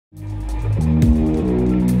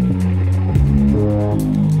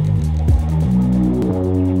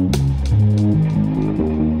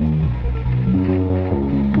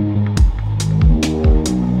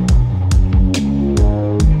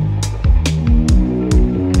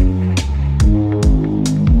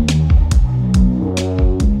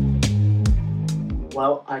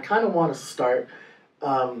kind of want to start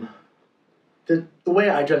the way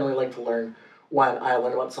I generally like to learn when I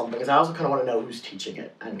learn about something is I also kind of want to know who's teaching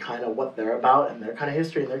it and kind of what they're about and their kind of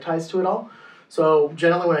history and their ties to it all. So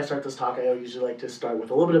generally when I start this talk, I usually like to start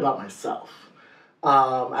with a little bit about myself.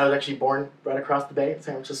 I was actually born right across the bay in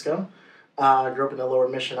San Francisco. Grew up in the Lower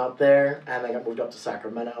Mission out there, and then got moved up to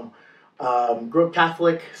Sacramento. Grew up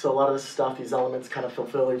Catholic, so a lot of this stuff, these elements kind of feel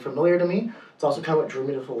fairly familiar to me. It's also kind of what drew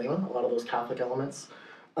me to Thelema, a lot of those Catholic elements.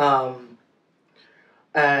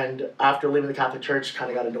 And after leaving the Catholic Church,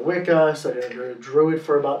 kind of got into Wicca, studied under a Druid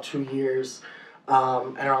for about 2 years.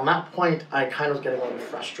 And around that point, I kind of was getting a little bit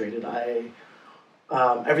frustrated.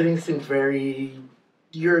 Everything seemed very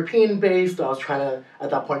European-based. I was at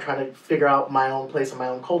that point, trying to figure out my own place and my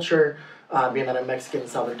own culture, being that I'm Mexican and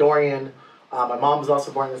Salvadorian. My mom was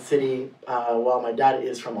also born in the city, while my dad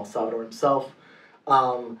is from El Salvador himself.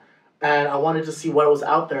 And I wanted to see what was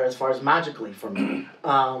out there as far as magically for me.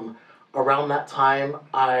 Around that time,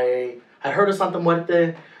 I had heard of Santa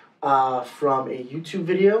Muerte from a YouTube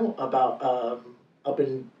video about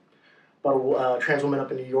a trans woman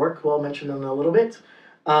up in New York, who I'll mention in a little bit.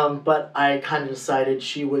 But I kind of decided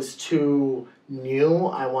she was too new.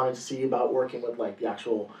 I wanted to see about working with like the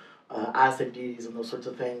actual Aztec deities and those sorts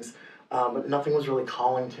of things. But nothing was really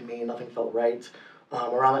calling to me. Nothing felt right.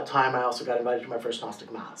 Around that time, I also got invited to my first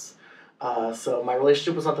Gnostic Mass. So my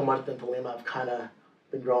relationship with Santa Muerte and Thelema have kind of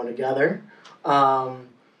been growing together. And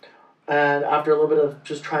after a little bit of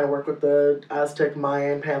just trying to work with the Aztec,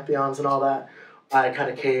 Mayan pantheons and all that, I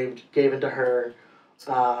kind of gave into her.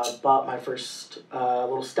 Bought my first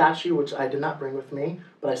little statue, which I did not bring with me,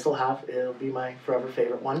 but I still have. It'll be my forever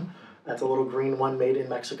favorite one. That's a little green one made in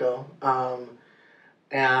Mexico.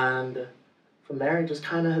 And from there, it just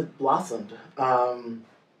kind of has blossomed.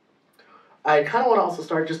 I kind of want to also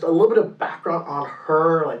start just a little bit of background on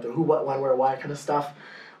her, like the who, what, when, where, why kind of stuff.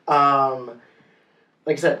 Like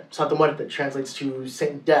I said, Santa Muerte translates to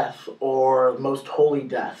Saint Death or Most Holy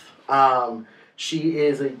Death. She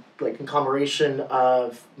is a conglomeration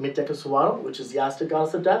of Mitequezualo, which is the Aztec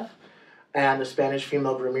goddess of death, and the Spanish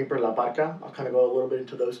female Grim Reaper, La Parca. I'll kind of go a little bit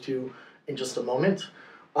into those two in just a moment.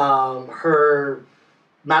 Her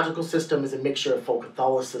magical system is a mixture of folk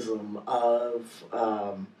Catholicism, of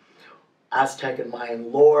Aztec and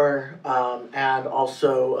Mayan lore, and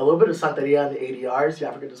also a little bit of Santeria and the ADRs, the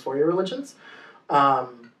African Dysphoria religions.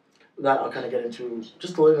 That I'll kind of get into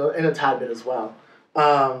just a little in a tad bit as well.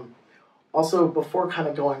 Also, before kind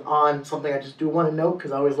of going on, something I just do want to note,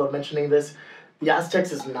 because I always love mentioning this, the Aztecs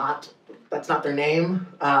that's not their name.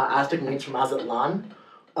 Aztec means from Aztlan.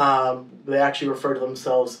 They actually refer to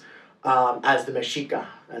themselves as the Mexica.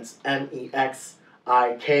 That's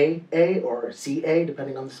Mexika or Ca,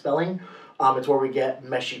 depending on the spelling. It's where we get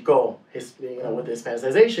Mexico. With the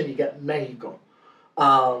Hispanization, you get Mexico.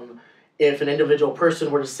 If an individual person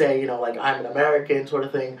were to say, I'm an American sort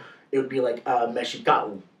of thing, it would be like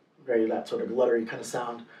Mexicano. Very that sort of gluttery kind of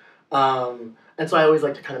sound. And so I always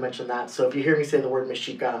like to kind of mention that. So if you hear me say the word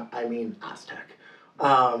Mexica, I mean Aztec.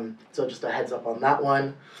 So just a heads up on that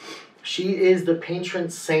one. She is the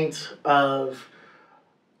patron saint of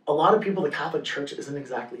a lot of people the Catholic Church isn't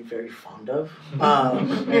exactly very fond of.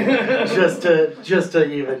 Just to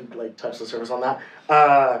even touch the surface on that.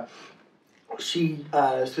 She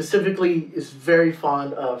specifically is very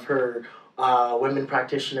fond of her women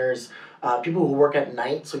practitioners. People who work at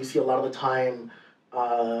night, so you see a lot of the time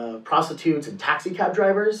prostitutes and taxi cab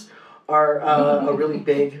drivers are a really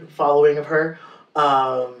big following of her.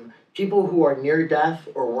 People who are near death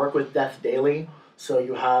or work with death daily, so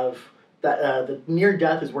you have that the near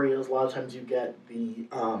death is where a lot of times you get the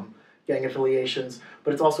gang affiliations,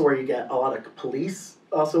 but it's also where you get a lot of police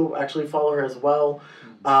also actually follow her as well.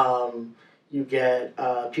 You get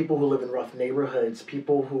people who live in rough neighborhoods,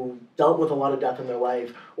 people who dealt with a lot of death in their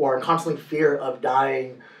life or in constant fear of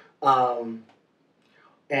dying.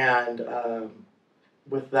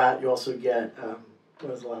 With that, you also get,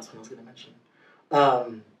 what was the last one I was going to mention?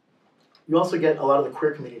 You also get a lot of the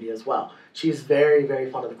queer community as well. She's very,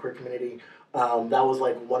 very fond of the queer community. That was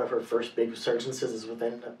one of her first big resurgences is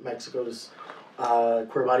within Mexico's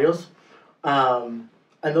queer barrios. And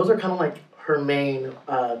those are kind of her main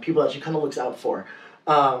people that she kind of looks out for.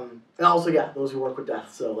 And also, those who work with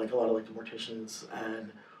death, so a lot of the morticians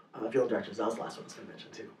and field directors. That was the last one I was going to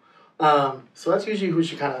mention too. So that's usually who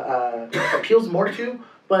she kind of appeals more to,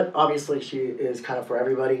 but obviously she is kind of for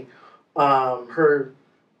everybody. Her,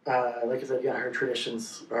 like I said, her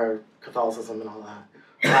traditions are Catholicism and all that.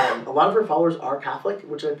 A lot of her followers are Catholic,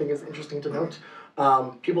 which I think is interesting to note.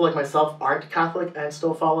 People like myself aren't Catholic and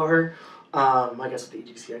still follow her. I guess with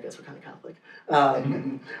the EGC, I guess we're kind of Catholic,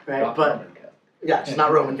 right? But Yeah, she's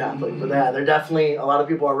not Roman Catholic, but yeah, they're definitely, a lot of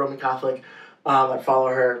people are Roman Catholic that follow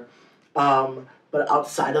her. But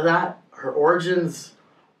outside of that, her origins,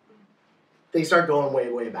 they start going way,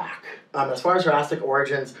 way back. As far as her Aztec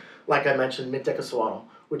origins, like I mentioned, Mictecacihuatl,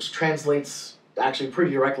 which translates actually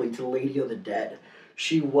pretty directly to Lady of the Dead.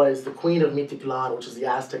 She was the queen of Mictlan, which is the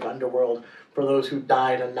Aztec underworld for those who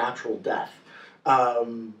died a natural death.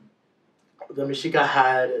 The Mexica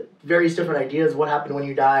had various different ideas what happened when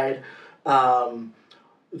you died.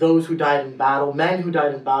 Those who died in battle, men who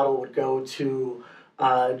died in battle would go to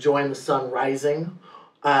join the sun rising,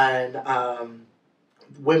 and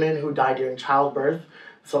women who died during childbirth,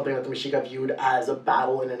 something that the Mexica viewed as a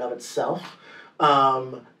battle in and of itself.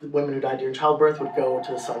 The women who died during childbirth would go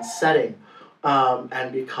to the sun setting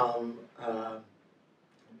and become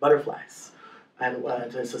butterflies and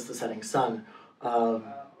to assist the setting sun.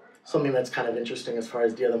 Something that's kind of interesting as far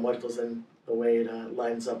as Dia de Muertos and the way it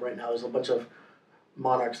lines up right now. There's a bunch of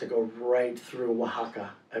monarchs that go right through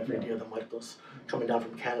Oaxaca every Dia de Muertos, coming down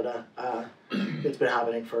from Canada. It's been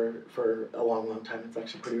happening for a long, long time. It's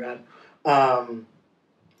actually pretty rad.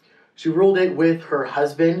 She ruled it with her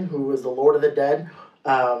husband, who was the Lord of the Dead.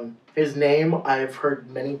 His name I've heard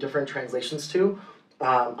many different translations to.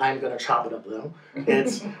 I'm going to chop it up though.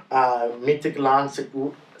 It's Mictlan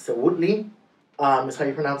Xolotl. Is how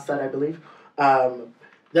you pronounce that, I believe.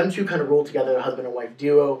 Them two kind of ruled together, a husband and wife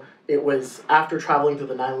duo. It was after traveling through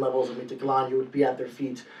the 9 levels of Mictlan, you would be at their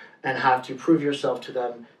feet and have to prove yourself to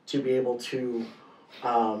them to be able to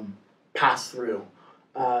pass through.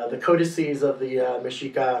 The codices of the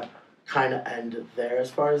Mexica kind of end there as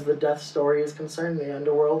far as the death story is concerned, the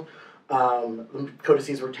underworld. The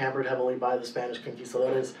codices were tampered heavily by the Spanish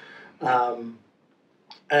conquistadores. And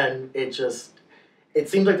it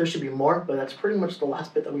seems like there should be more, but that's pretty much the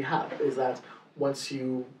last bit that we have, is that once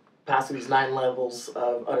you pass through these 9 levels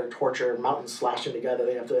of utter torture, mountains slashing together,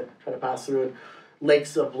 they have to try to pass through it,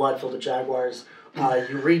 lakes of blood filled with jaguars,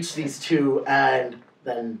 you reach these 2, and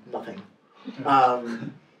then nothing.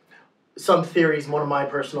 Some theories, one of my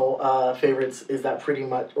personal favorites is that pretty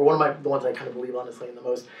much, or the ones I kind of believe honestly in the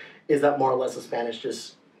most, is that more or less the Spanish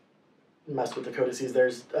just messed with the codices.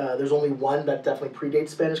 There's only one that definitely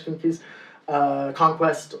predates Spanish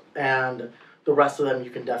conquest, and the rest of them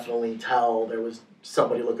you can definitely tell there was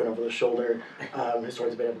somebody looking over the shoulder.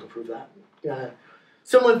 Historians have been able to prove that.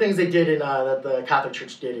 Similar things they did that the Catholic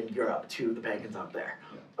Church did in Europe to the pagans out there.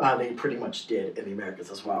 They pretty much did in the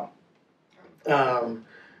Americas as well.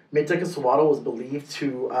 Mictecacihuatl was believed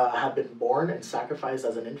to have been born and sacrificed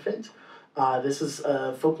as an infant. This is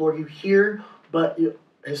folklore you hear, but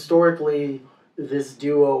historically this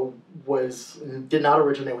duo did not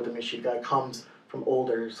originate with the Mexica. It comes from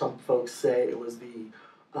older. Some folks say it was the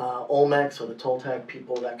Olmecs or the Toltec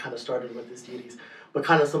people that kind of started with these deities, but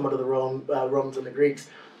kind of similar to the Romans and the Greeks,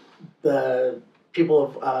 the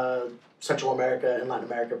people of Central America and Latin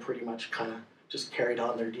America pretty much kind of just carried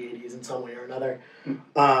on their deities in some way or another.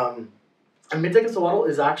 And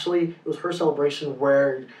Mictecacihuatl it was her celebration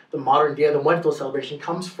where the modern Dia de Muertos celebration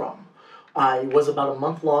comes from. It was about a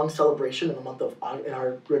month-long celebration in the month of in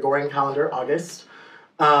our Gregorian calendar, August.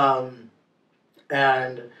 And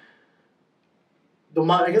the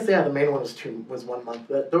main one was 1 month.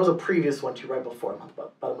 There was a previous one too, right before,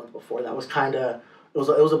 about a month before. That was kind of, it was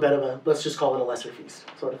a bit of a, let's just call it a lesser feast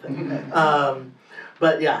sort of thing.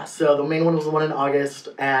 But yeah, so the main one was the one in August,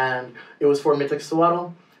 and it was for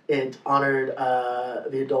Mictecacihuatl. It honored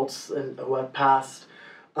the adults who had passed,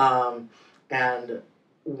 and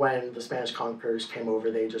when the Spanish conquerors came over,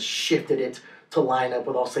 they just shifted it to line up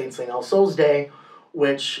with All Saints and All Souls Day,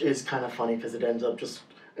 which is kind of funny because it ends up just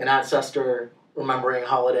an ancestor remembering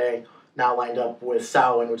holiday now lined up with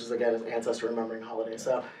Samhain, which is again an ancestor remembering holiday.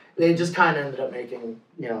 So they just kind of ended up making,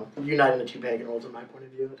 uniting the 2 pagan worlds in my point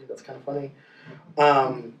of view. I think that's kind of funny.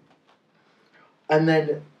 And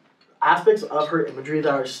then aspects of her imagery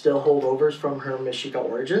that are still holdovers from her Mexica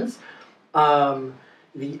origins.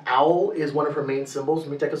 The owl is one of her main symbols.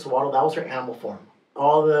 Mictecacihuatl, that was her animal form.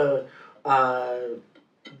 All the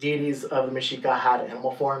deities of the Mexica had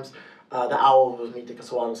animal forms. The owl was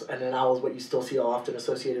Mictecacihuatl's, and an owl is what you still see often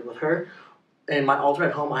associated with her. In my altar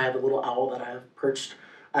at home, I have a little owl that I have perched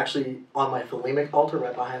actually on my thelemic altar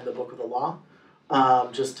right behind the Book of the Law,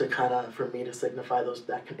 just to kind of, for me to signify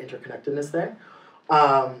that interconnectedness there.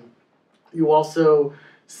 You also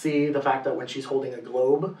see the fact that when she's holding a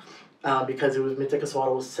globe, because it was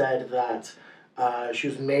Mictecacihuatl was said that she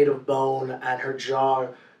was made of bone and her jaw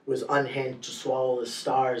was unhinged to swallow the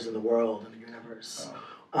stars in the world and the universe.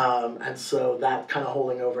 And so that kind of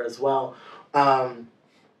holding over as well.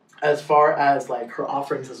 As far as like her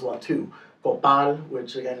offerings as well too. copal,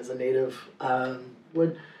 which again is a native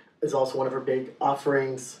wood, is also one of her big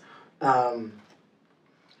offerings. And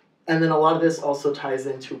then a lot of this also ties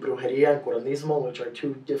into brujeria and curanderismo, which are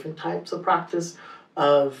two different types of practice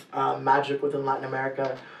of magic within Latin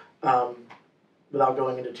America. Without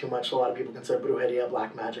going into too much, a lot of people consider brujeria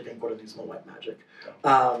black magic and curanderismo white magic.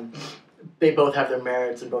 They both have their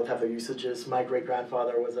merits and both have their usages. My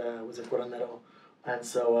great-grandfather was a curandero, and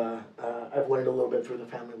so I've learned a little bit through the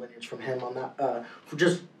family lineage from him on that,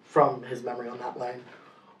 just from his memory on that line.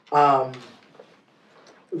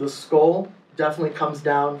 The skull definitely comes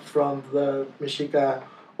down from the Mexica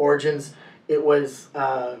origins. It was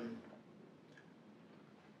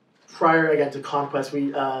prior again to conquest.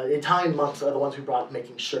 Italian monks are the ones who brought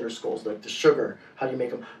making sugar skulls, like the sugar. How do you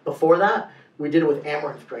make them? Before that, we did it with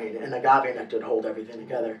amaranth grain and agave nectar to hold everything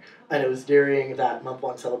together. And it was during that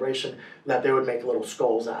month-long celebration that they would make little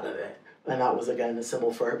skulls out of it. And that was, again, a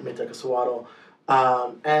symbol for Nuestra Xolotl.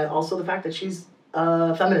 And also the fact that she's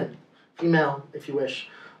feminine, female, if you wish.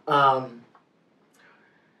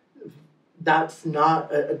 That's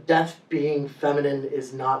not, death being feminine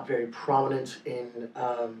is not very prominent in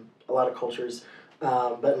a lot of cultures.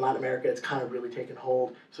 But in Latin America, it's kind of really taken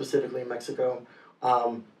hold, specifically in Mexico.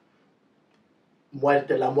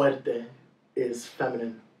 Muerte, la muerte is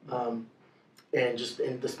feminine, and just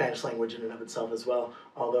in the Spanish language in and of itself as well.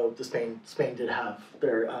 Although Spain did have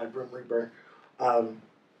their Grim Reaper of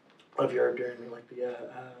Europe during like the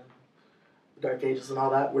Dark Ages and all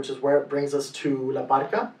that, which is where it brings us to La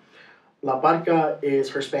Parca. La Parca is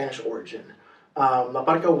her Spanish origin. La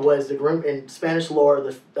Parca was in Spanish lore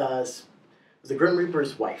was the Grim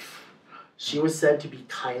Reaper's wife. She was said to be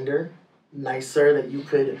kinder, nicer, that you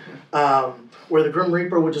could, where the Grim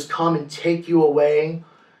Reaper would just come and take you away,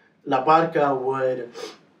 La Parca would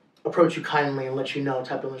approach you kindly and let you know,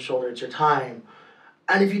 tap you on the shoulder, it's your time.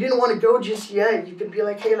 And if you didn't want to go just yet, you could be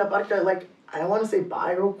like, hey, La Parca, like, I want to say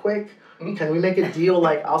bye real quick. Can we make a deal?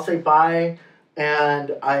 Like, I'll say bye,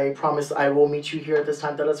 and I promise I will meet you here at this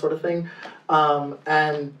time, that sort of thing.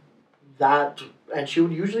 And she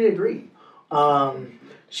would usually agree.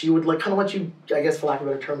 She would like kind of let you, I guess for lack of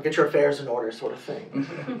a better term, get your affairs in order, sort of thing.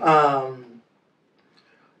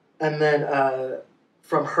 And then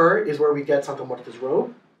from her is where we get Santa Muerte's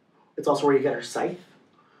robe. It's also where you get her scythe.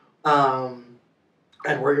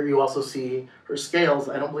 And where you also see her scales.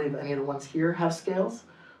 I don't believe any of the ones here have scales.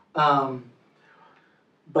 But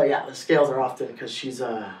yeah, the scales are often because she's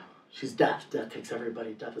death. Death takes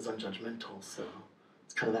everybody. Death is unjudgmental. So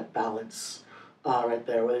it's kind of that balance right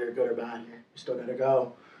there. Whether you're good or bad, you still gotta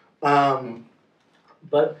go.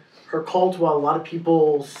 But her cult, while a lot of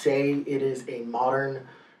people say it is a modern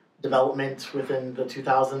development within the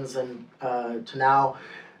 2000s and to now,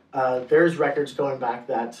 there's records going back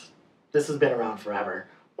that this has been around forever.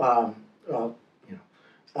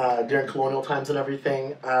 During colonial times and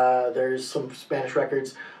everything, there's some Spanish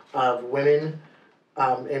records of women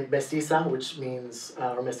in mestiza, which means,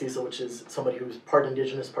 or mestiza, which is somebody who's part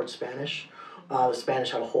indigenous, part Spanish. The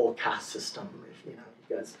Spanish had a whole caste system, you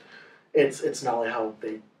guys. It's not like how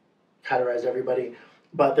they categorized everybody,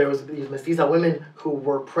 but there was these mestiza women who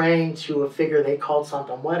were praying to a figure they called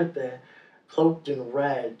Santa Muerte, cloaked in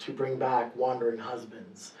red, to bring back wandering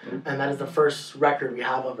husbands. And that is the first record we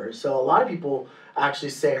have of her. So a lot of people actually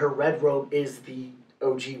say her red robe is the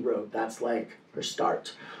OG robe. That's like her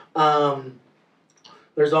start.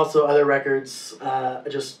 There's also other records,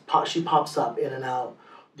 she pops up in and out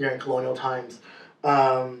during colonial times.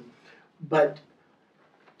 But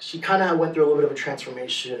she kind of went through a little bit of a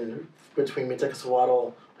transformation between Nuestra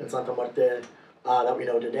Xolotl and Santa Muerte that we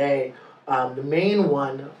know today. The main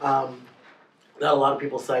one that a lot of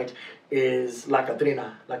people cite is La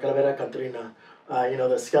Catrina, La Calavera Catrina.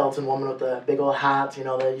 The skeleton woman with the big old hat,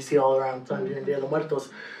 that you see all around during Dia de Muertos.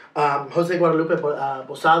 Jose Guadalupe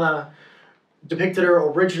Posada depicted her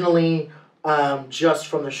originally just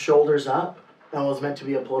from the shoulders up, and was meant to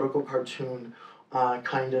be a political cartoon,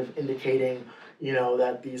 kind of indicating,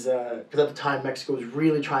 that these, because at the time Mexico was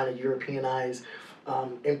really trying to Europeanize,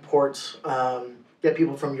 import, get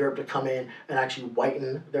people from Europe to come in and actually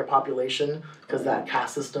whiten their population, because that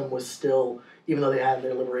caste system was still, even though they had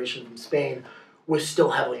their liberation from Spain, was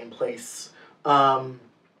still heavily in place. Jose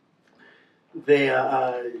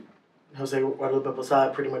Guadalupe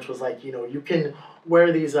Posada pretty much was like, you can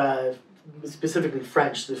wear these, specifically the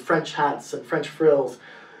French hats and French frills,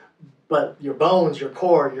 but your bones, your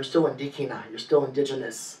core, you're still indígena, you're still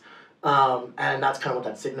indigenous. And that's kind of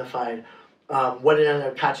what that signified. What it ended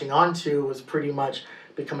up catching on to was pretty much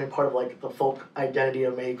becoming part of like the folk identity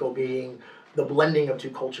of Mexico, being the blending of two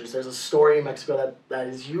cultures. There's a story in Mexico that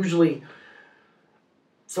is usually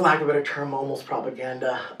for lack of a better term, almost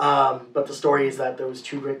propaganda. But the story is that there was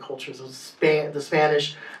two great cultures, the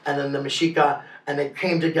Spanish and then the Mexica, and they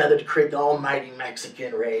came together to create the almighty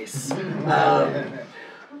Mexican race.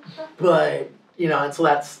 But, you know, and so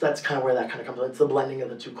that's kind of where that kind of comes from. It's the blending of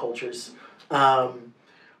the two cultures. And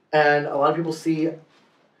a lot of people see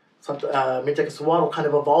Nuestra kind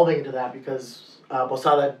of evolving into that because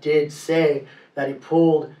Posada did say that he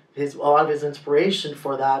pulled a lot of his inspiration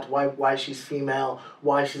for that, why she's female,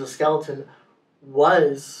 why she's a skeleton,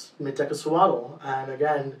 was Nuestra. And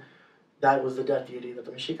again, that was the death deity that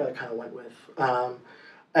the Mexica kind of went with. But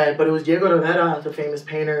it was Diego Rivera, the famous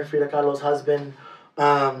painter, Frida Kahlo's husband,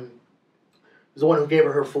 was the one who gave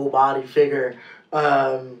her full body figure.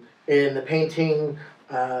 In the painting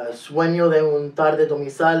Sueño de un tarde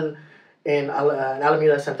dominical in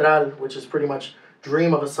Alameda Central, which is pretty much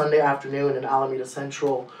Dream of a Sunday afternoon in Alameda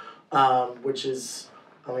Central, which is,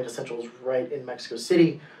 Alameda Central is right in Mexico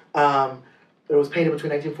City. It was painted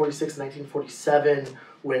between 1946 and 1947,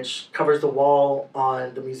 which covers the wall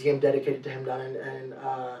on the museum dedicated to him down in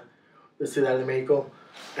the Ciudad de Mexico.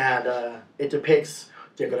 And it depicts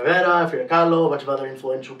Diego Rivera, Frida Kahlo, a bunch of other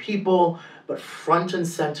influential people, but front and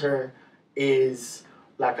center is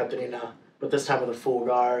La Catrina, but this time with a full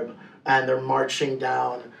garb, and they're marching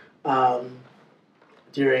down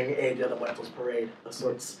during a Dia de Muertos parade of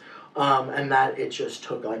sorts, and that it just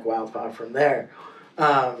took like wildfire from there.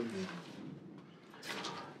 And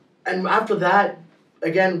after that,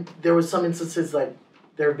 again, there was some instances like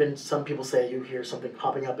there have been some people say you hear something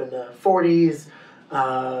popping up in the 40s.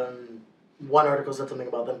 One article said something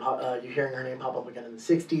about them you hearing her name pop up again in the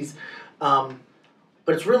 60s,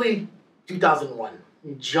 but it's really 2001.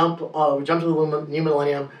 We jump to the new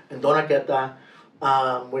millennium, and Dona Queta,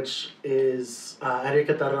 which is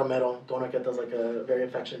Enriqueta Romero. Dona Queta is like a very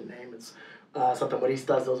affectionate name. It's Santa Muerte,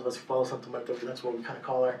 those of us who follow Santa Muerte, that's what we kind of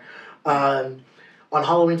call her. On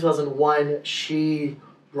Halloween 2001, she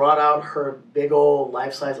brought out her big old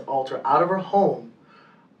life-size altar out of her home,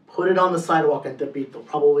 put it on the sidewalk in Tepito,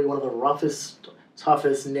 probably one of the roughest,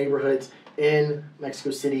 toughest neighborhoods in Mexico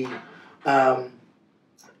City.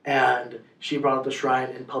 And she brought up the shrine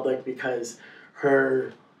in public because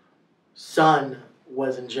her son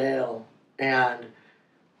was in jail and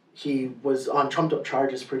he was on trumped-up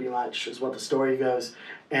charges pretty much, is what the story goes.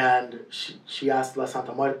 And she asked La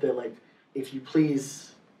Santa Muerte, like, if you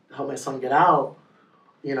please help my son get out,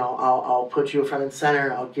 you know, I'll put you front and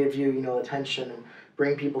center, I'll give you, you know, attention and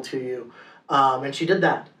bring people to you. And she did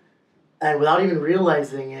that. And without even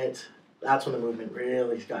realizing it, that's when the movement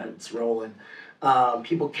really got its rolling.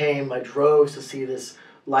 People came by droves to see this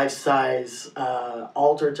life-size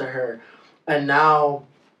altar to her. And now,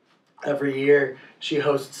 every year, she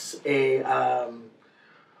hosts a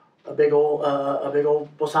big old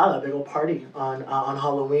posada, a big old party on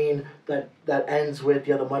Halloween that ends with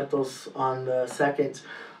Dia de Muertos on the 2nd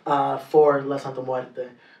for La Santa Muerte.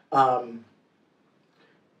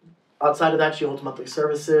 Outside of that, she holds monthly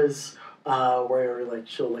services where like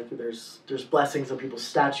there's blessings of people's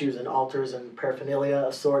statues and altars and paraphernalia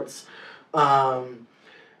of sorts.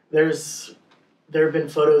 There have been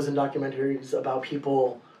photos and documentaries about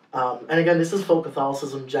people. And again, this is folk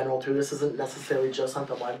Catholicism general too. This isn't necessarily just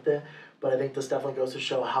Santa Muerte, but I think this definitely goes to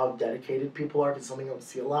show how dedicated people are to something you don't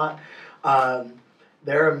see a lot.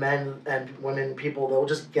 There are men and women, people that will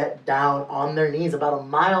just get down on their knees about a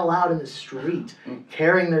mile out in the street,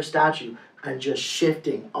 carrying their statue and just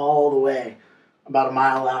shifting all the way about a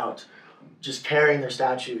mile out, just carrying their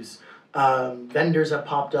statues. Vendors have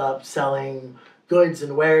popped up selling goods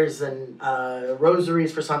and wares and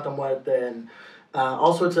rosaries for Santa Muerte and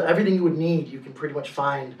all sorts of everything you would need. You can pretty much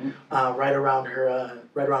find right around her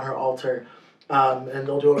altar, and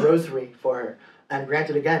they'll do a rosary for her. And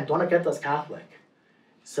granted, again, Dona Queta's Catholic,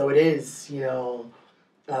 so it is, you know,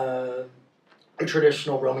 a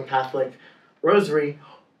traditional Roman Catholic rosary.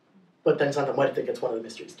 But then Santa Muerte gets one of the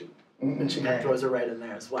mysteries too, and she kind of throws her right in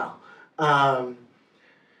there as well. And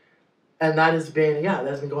that has been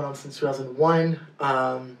going on since 2001.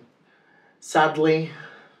 Sadly,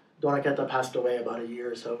 Dona Queta passed away about a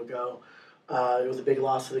year or so ago. It was a big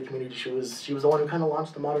loss to the community. She was the one who kind of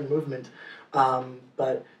launched the modern movement.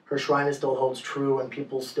 But her shrine still holds true, and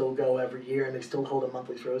people still go every year, and they still hold a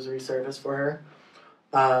monthly rosary service for her.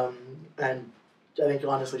 And I think,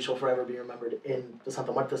 honestly, she'll forever be remembered in the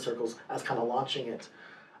Santa Muerte circles as kind of launching it.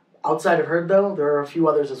 Outside of her, though, there are a few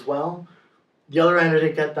others as well. The other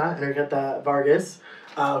Enriqueta Vargas,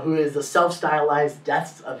 who is the self-stylized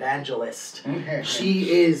death evangelist.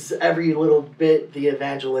 She is every little bit the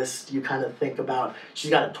evangelist you kind of think about.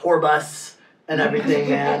 She's got a tour bus and everything,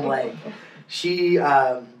 man. Like, she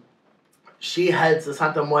She heads the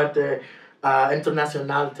Santa Muerte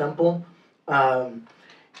Internacional Temple.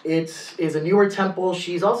 It is a newer temple.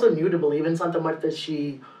 She's also new to believe in Santa Muerte.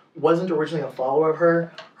 She wasn't originally a follower of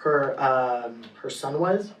her. Her son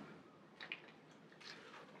was.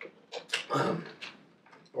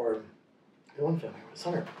 Or one family,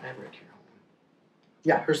 son or I have it here.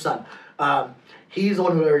 Yeah, her son. He's the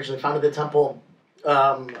one who originally founded the temple.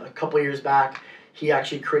 A couple years back, he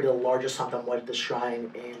actually created the largest Santa Muerte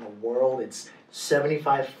shrine in the world. It's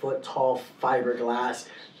 75-foot tall fiberglass,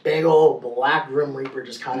 big old black Grim Reaper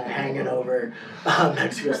just kind of hanging over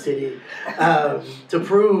Mexico City to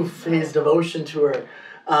prove his devotion to her.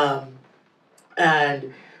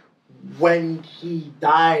 And when he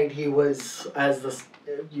died, he was, as this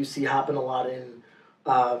you see happen a lot in,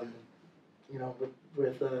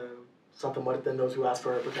 with Santa Muerte and those who ask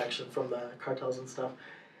for protection from the cartels and stuff.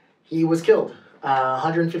 He was killed.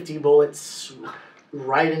 150 bullets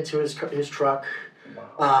right into his truck.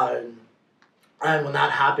 Wow. And when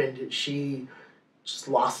that happened, she just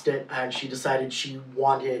lost it, and she decided she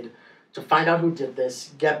wanted to find out who did this,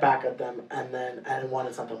 get back at them, and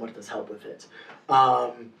wanted Santa Muerte's help with it.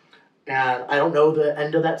 And I don't know the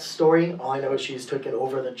end of that story. All I know is she's taken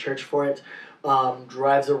over the church for it,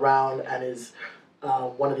 drives around, and is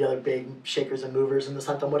one of the other big shakers and movers in the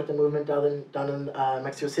Santa Muerte movement down in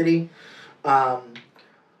Mexico City.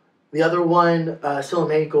 The other one, still in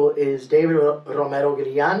Mexico, is David Romero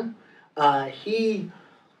Grillan.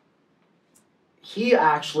 He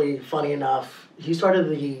actually, funny enough, he started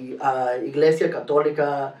the Iglesia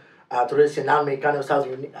Católica Tradicional Mexicana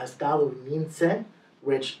Estadounidense,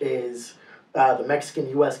 which is the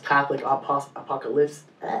Mexican-U.S. Catholic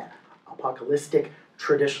Apocalyptic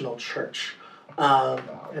Traditional Church.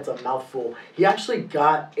 It's a mouthful. He actually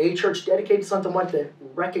got a church dedicated to Santa Muerte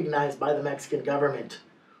recognized by the Mexican government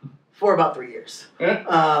for about 3 years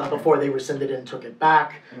before they rescinded it and took it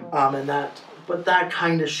back. But that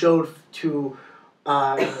kind of showed to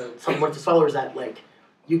Santa Muerte's followers that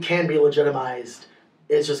you can be legitimized.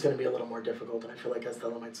 It's just going to be a little more difficult, and I feel like as the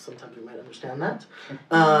Elamites sometimes we might understand that.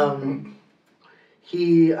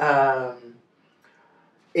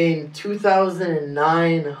 In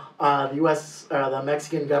 2009, the U.S., the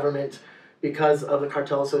Mexican government, because of the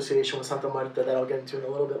cartel association with Santa Muerte that I'll get into in a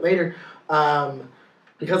little bit later,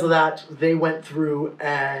 because of that, they went through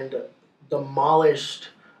and demolished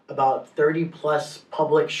about 30 plus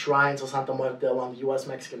public shrines of Santa Muerte along the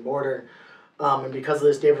U.S.-Mexican border. And because of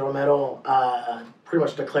this, David Romero pretty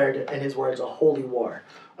much declared, in his words, a holy war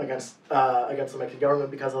against the Mexican government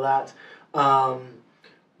because of that.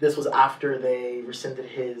 This was after they rescinded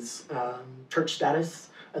his church status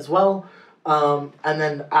as well. And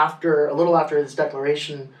then a little after his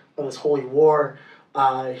declaration of this holy war,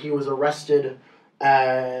 he was arrested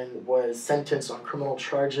and was sentenced on criminal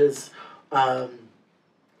charges.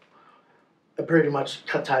 Pretty much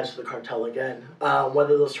cut ties to the cartel again.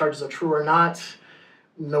 Whether those charges are true or not,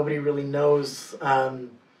 nobody really knows. I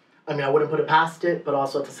wouldn't put it past it, but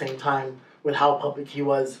also at the same time, with how public he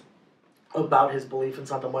was about his belief in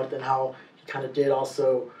Santa Muerte and how he kind of did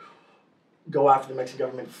also go after the Mexican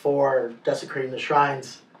government for desecrating the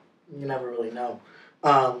shrines, you never really know.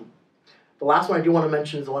 The last one I do want to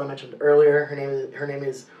mention is the one I mentioned earlier. Her name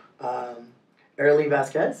is Arely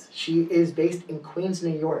Vasquez. She is based in Queens,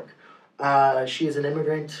 New York. She is an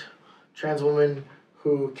immigrant trans woman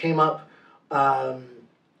who came up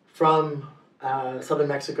from southern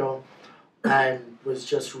Mexico and was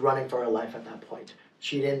just running for her life at that point.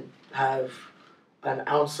 She didn't have an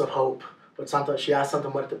ounce of hope, but she asked Santa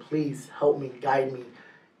Muerte, please help me, guide me,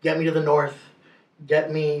 get me to the north,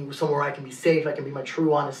 get me somewhere where I can be safe, I can be my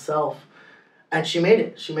true, honest self. And she made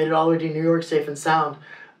it. She made it all the way to New York, safe and sound.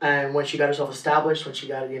 And when she got herself established, when she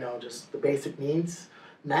got, just the basic needs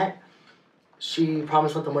met, she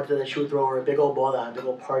promised Santa Muerte that she would throw her a big old ball in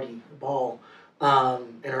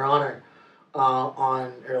her honor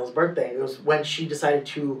on Ariel's birthday. It was when she decided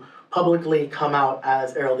to publicly come out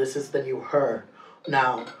as Ariel, this is the new her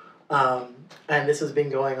now. And this has been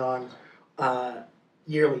going on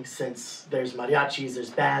yearly since. There's mariachis,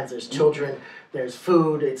 there's bands, there's children, there's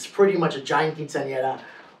food. It's pretty much a giant quinceañera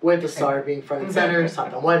with the star being front and center,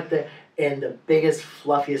 Santa Muerte, and the biggest,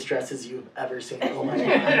 fluffiest dresses you've ever seen. Oh my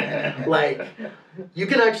God. You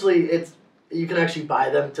can actually buy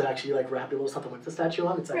them to actually wrap your little Santa Muerte statue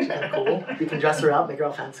on. It's actually kind of cool. You can dress her up, make her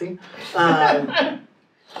all fancy. But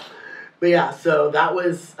yeah, so that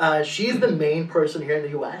was, she's the main person here in the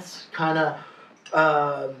U.S. kind of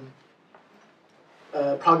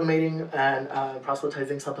proclamating and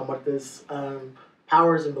proselytizing Santa Muerte's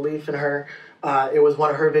powers and belief in her. It was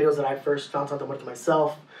one of her videos that I first found Santa Muerte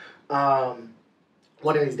myself.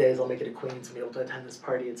 one of these days I'll make it a Queens and be able to attend this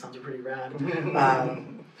party. It sounds pretty rad.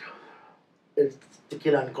 It's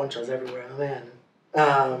tequila and conchas everywhere, man.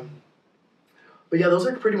 But yeah, those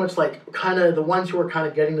are pretty much like kind of the ones who are kind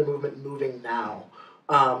of getting the movement moving now,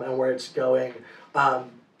 and where it's going.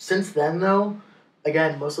 Since then, though,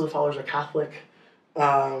 again, most of the followers are Catholic.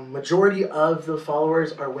 Majority of the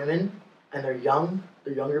followers are women, and they're young.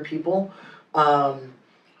 They're younger people. And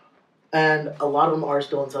a lot of them are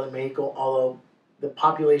still in Southern Mexico, although the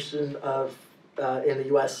population of in the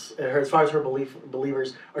U.S., as far as her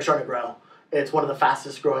believers, are starting to grow. It's one of the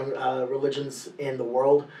fastest growing religions in the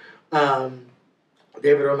world.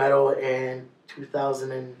 David Romero in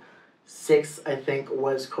 2006, I think,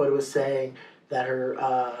 was quoted as saying that her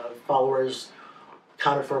followers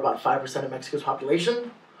counted for about 5% of Mexico's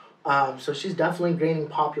population. So she's definitely gaining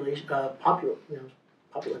populace.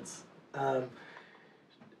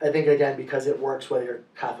 I think, again, because it works whether you're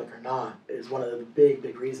Catholic or not, is one of the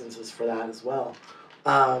big reasons is for that as well.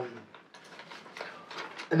 And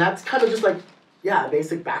that's kind of just like, yeah, a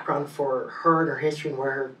basic background for her and her history and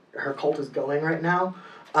where her cult is going right now.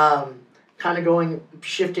 Kind of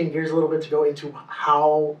shifting gears a little bit to go into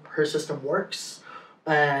how her system works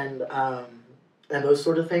and those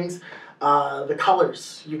sort of things. The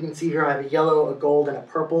colors, you can see here I have a yellow, a gold, and a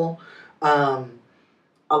purple.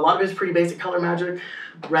 A lot of it is pretty basic color magic.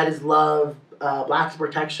 Red is love, black is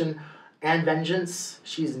protection and vengeance.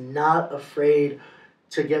 She's not afraid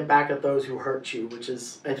to get back at those who hurt you, which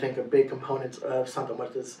is, I think, a big component of Santa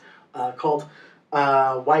Muerte's cult.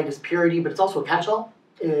 White is purity, but it's also a catch-all.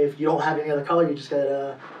 If you don't have any other color, you just get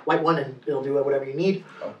a white one and it'll do whatever you need.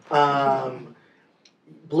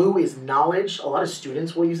 Blue is knowledge. A lot of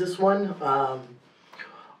students will use this one.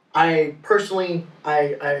 I personally,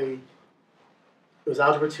 it was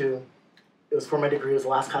Algebra 2. It was for my degree. It was the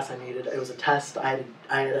last class I needed. It was a test. I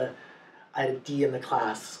had a D in the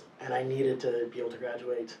class, and I needed to be able to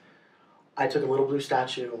graduate. I took a little blue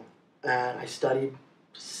statue, and I studied.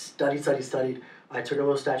 I took a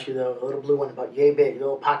little statue, though, a little blue one, about yay big,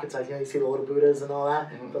 little pocket size. You know, you see the little Buddhas and all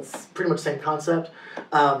that? Mm-hmm. That's pretty much the same concept.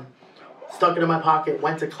 Stuck it in my pocket,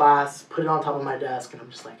 went to class, put it on top of my desk, and I'm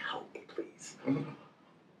just like, help me, please. Mm-hmm.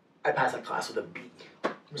 I passed that class with a B.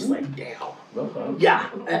 I'm just like, damn. Okay. Yeah,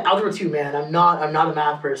 Algebra 2, man. I'm not a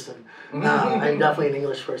math person. I'm definitely an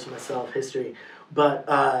English person myself, history. But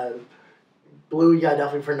blue, yeah,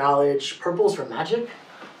 definitely for knowledge. Purple's for magic.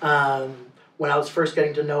 When I was first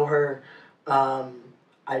getting to know her,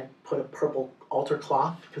 I put a purple altar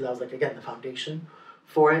cloth because that was, like, again, the foundation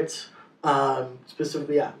for it.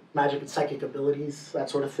 Specifically, yeah, magic and psychic abilities, that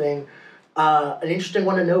sort of thing. An interesting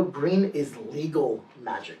one to note, green is legal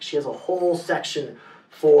magic. She has a whole section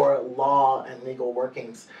for law and legal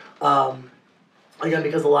workings. Again,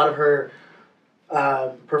 because a lot of her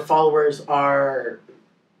followers are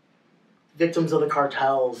victims of the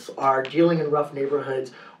cartels, are dealing in rough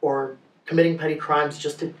neighborhoods, or committing petty crimes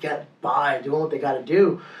just to get by, doing what they got to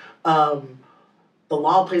do. The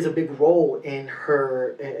law plays a big role in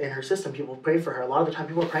her system. People pray for her. A lot of the time,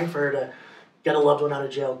 people are praying for her to get a loved one out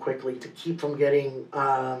of jail quickly, to keep from getting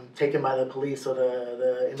taken by the police or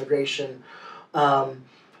the immigration. The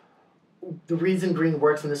reason green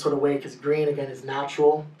works in this sort of way, because green, again, is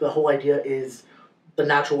natural. The whole idea is the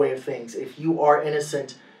natural way of things. If you are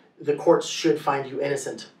innocent, the courts should find you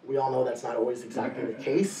innocent. We all know that's not always exactly the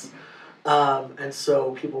case. And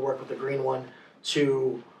so people work with the green one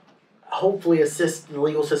to hopefully assist the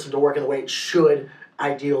legal system to work in the way it should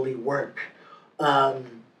ideally work.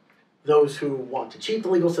 Those who want to cheat the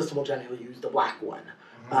legal system will generally use the black one.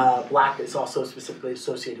 Black is also specifically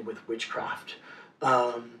associated with witchcraft.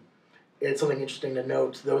 It's something interesting to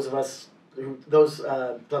note. Those of us,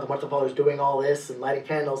 Santa Muerte followers doing all this and lighting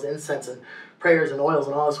candles, incense, and prayers and oils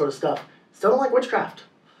and all this sort of stuff, still don't like witchcraft.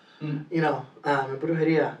 You know,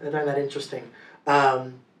 brujeria. I find that interesting.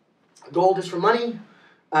 Gold is for money.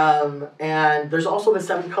 And there's also the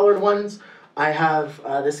 7 colored ones. I have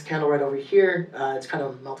this candle right over here. It's kind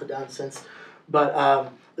of melted down since.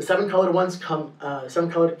 But the 7 colored ones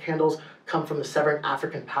 7 colored candles come from the 7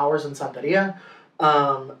 African powers in Santeria.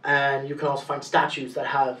 And you can also find statues that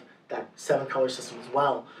have that 7 color system as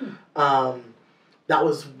well. That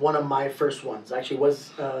was one of my first ones. Actually,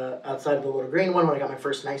 was outside of the little green one when I got my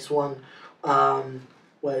first nice one.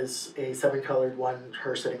 Was a 7 colored one,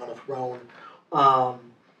 her sitting on a throne.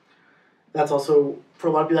 That's also, for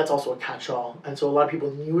a lot of people, that's also a catch-all. And so a lot of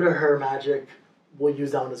people new to her magic will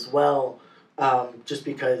use that one as well, just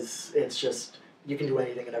because it's just, you can do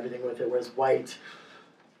anything and everything with it, whereas white,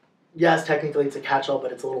 yes, technically it's a catch-all,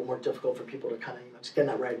 but it's a little more difficult for people to kind of, just get in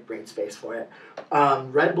that right brain space for it.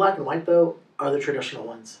 Red, black, and white, though, are the traditional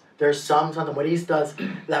ones. There's some Santa Muertistas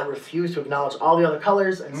that refuse to acknowledge all the other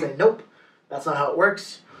colors and say, nope, that's not how it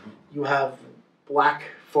works. You have black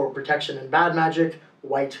for protection and bad magic,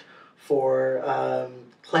 white for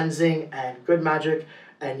cleansing and good magic,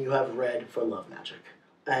 and you have red for love magic.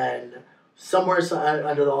 And somewhere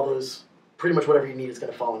under all those, pretty much whatever you need is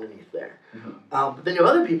going to fall underneath there. But then you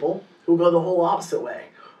have other people who go the whole opposite way.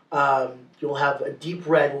 You'll have a deep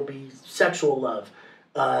red will be sexual love.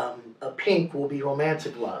 A pink will be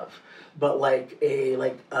romantic love. But like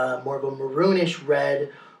more of a maroonish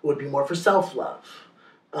red would be more for self-love.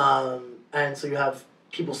 And so you have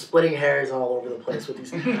people splitting hairs all over the place with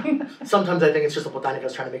these. Sometimes I think it's just the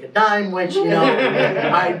botanicas trying to make a dime, which, you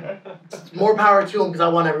know, more power to them because I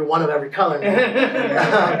want every one of every color.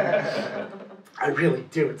 I really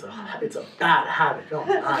do. It's a bad habit. Don't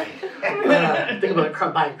lie. Think about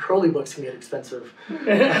it, buying Crowley books can get expensive.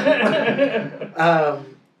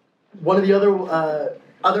 One of the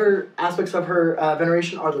other aspects of her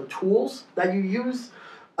veneration are the tools that you use.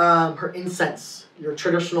 Her incense, your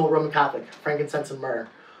traditional Roman Catholic, frankincense and myrrh.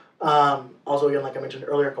 Also, again, like I mentioned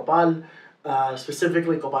earlier, copal,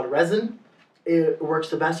 specifically copal resin. It works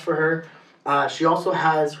the best for her. She also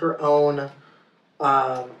has her own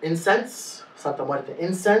incense, Santa Muerte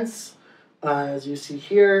incense. As you see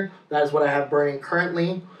here, that is what I have burning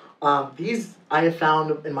currently. These I have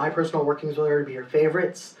found in my personal workings with her to be her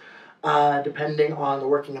favorites, depending on the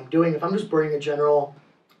working I'm doing. If I'm just burning a general,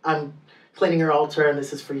 I'm cleaning her altar and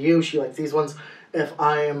this is for you, she likes these ones. If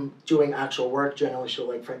I am doing actual work, generally she'll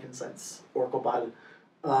like frankincense or copal,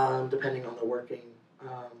 depending on the working.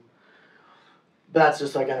 That's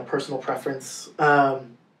just, again, a personal preference.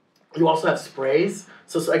 You also have sprays.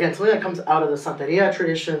 So again, something that comes out of the Santeria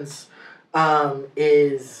traditions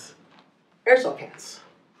is aerosol cans.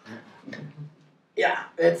 Yeah,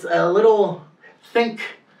 it's a little,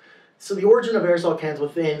 so the origin of aerosol cans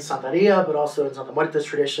within Santeria, but also in Santa Muerte's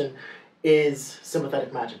tradition, is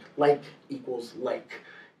sympathetic magic. Like equals like.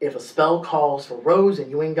 If a spell calls for rose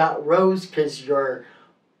and you ain't got rose because you're,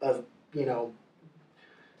 when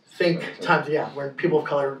people of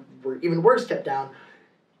color were even worse kept down,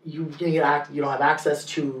 you don't have access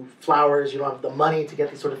to flowers, you don't have the money to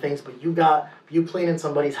get these sort of things, but you clean in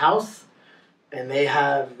somebody's house and they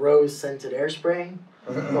have rose-scented air spray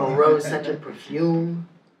or rose-scented perfume,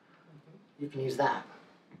 you can use that.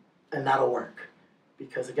 And that'll work.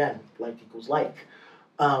 Because again, like equals like.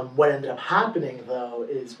 What ended up happening, though,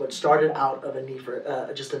 is what started out of a need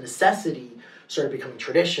for just a necessity started becoming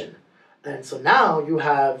tradition. And so now you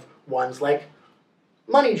have ones like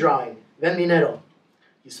money drawing, ven dinero.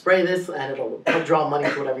 You spray this and it'll draw money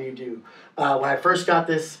to whatever you do. When I first got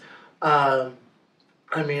this, I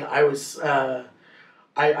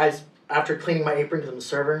after cleaning my apron, because I'm a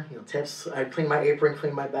server, tips, I clean my apron,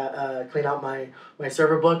 clean out my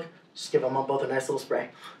server book, just give them both a nice little spray,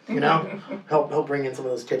 help bring in some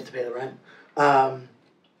of those tips to pay the rent.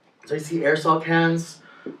 So you see aerosol cans,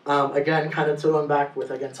 again, kind of going back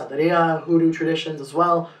with, again, Santeria, hoodoo traditions as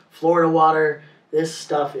well, Florida water. This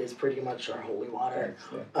stuff is pretty much our holy water.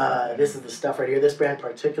 This is the stuff right here. This brand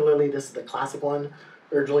particularly, this is the classic one,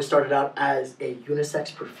 originally started out as a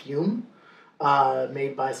unisex perfume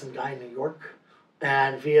made by some guy in New York.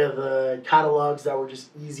 And via the catalogs that were just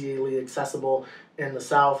easily accessible in the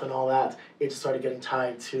South and all that, it just started getting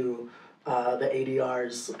tied to the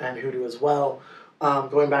ADRs and hoodoo as well.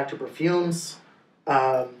 Going back to perfumes,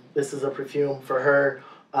 this is a perfume for her.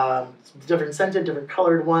 Different scented, different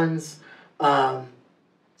colored ones.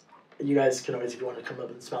 You guys can always, if you want to come up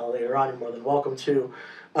and smell it later on, you're more than welcome to.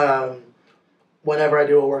 Whenever I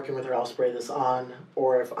do a working with her, I'll spray this on,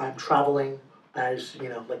 or if I'm traveling, I just,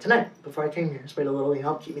 like tonight, before I came here, sprayed a little,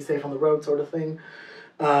 help keep me safe on the road sort of thing.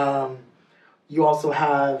 You also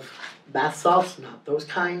have bath salts, not those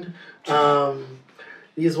kind.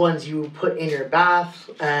 These ones you put in your bath,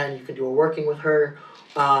 and you can do a working with her,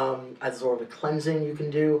 as sort of a cleansing you can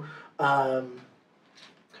do.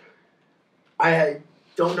 I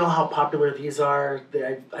don't know how popular these are.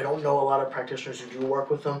 I don't know a lot of practitioners who do work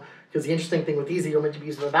with them, because the interesting thing with these is you're meant to be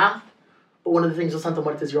using in the bath, but one of the things with Santa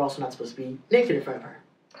Muerte is you're also not supposed to be naked in front of her.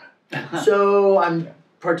 So I'm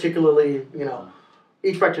particularly,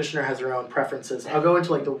 each practitioner has their own preferences. I'll go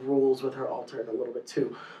into the rules with her altar in a little bit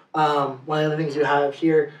too. One of the things you have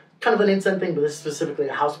here, kind of an incense thing, but this is specifically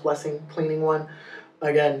a house blessing cleaning one.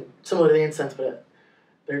 Again, similar to the incense, but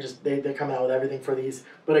they come out with everything for these.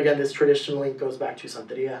 But again, this traditionally goes back to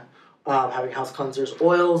Santeria, having house cleansers,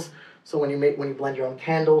 oils. So when you blend your own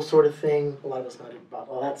candle sort of thing, a lot of us know about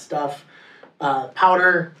all that stuff.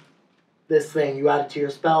 Powder, this thing, you add it to your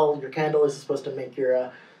spell. Your candle is supposed to make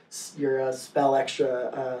your your spell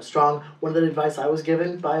extra strong. One of the advice I was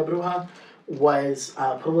given by a bruja was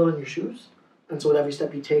put a little in your shoes, and so with every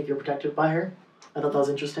step you take, you're protected by her. I thought that was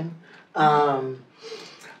interesting. And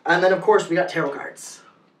then, of course, we got tarot cards.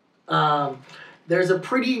 There's a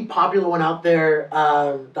pretty popular one out there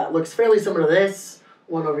that looks fairly similar to this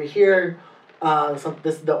one over here.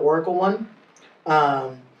 This is the Oracle one.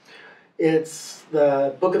 It's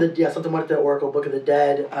the Book of the Santa Muerte Oracle, Book of the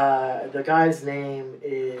Dead. The guy's name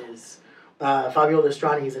is Fabio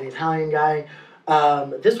Lestrani. He's an Italian guy.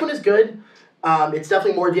 This one is good. It's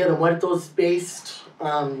definitely more Dia de Muertos based,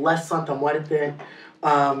 less Santa Muerte.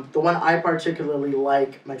 The one I particularly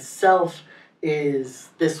like myself is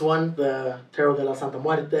this one, the Tarot de la Santa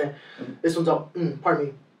Muerte. This one's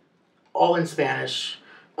all in Spanish,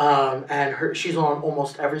 and she's on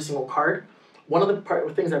almost every single card. One of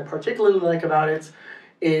the things I particularly like about it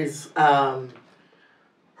is her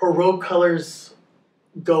robe colors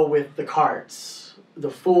go with the cards.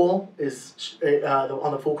 The Fool is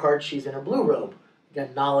on the Fool card. She's in a blue robe.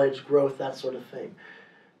 Again, knowledge, growth, that sort of thing.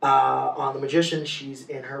 On the Magician, she's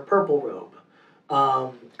in her purple robe.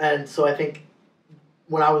 And so I think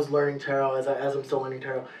when I was learning tarot, as I'm still learning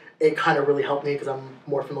tarot, it kind of really helped me because I'm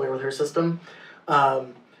more familiar with her system.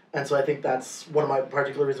 And so I think that's one of my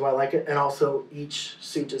particular reasons why I like it. And also, each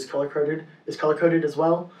suit is color-coded as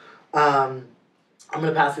well. I'm going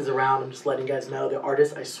to pass these around. I'm just letting you guys know. The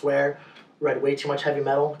artist, I swear, read way too much heavy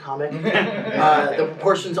metal comic. The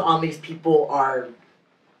proportions on these people are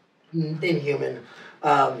inhuman.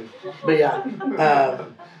 But yeah.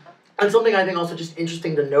 And something I think also just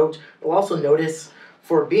interesting to note, we'll also notice,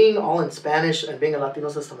 for being all in Spanish and being a Latino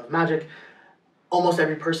system of magic, almost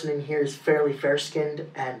every person in here is fairly fair-skinned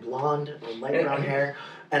and blonde or light brown hair.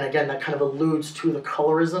 And again, that kind of alludes to the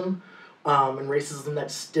colorism and racism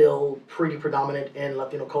that's still pretty predominant in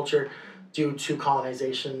Latino culture due to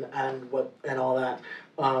colonization and all that.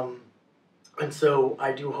 And so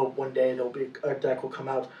I do hope one day there'll be a deck will come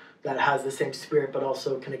out that has the same spirit, but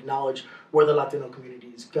also can acknowledge where the Latino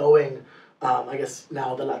community is going. I guess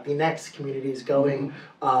now the Latinx community is going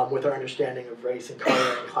with our understanding of race and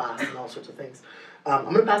color and class and all sorts of things. I'm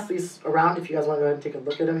going to pass these around if you guys want to go ahead and take a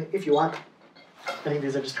look at them, if you want. I think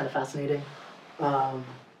these are just kind of fascinating.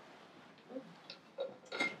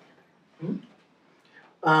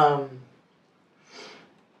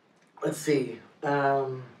 Let's see.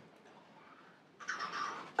 Oh,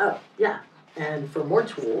 yeah. And for more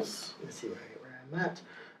tools, let me see where I'm at.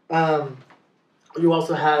 You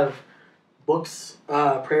also have books,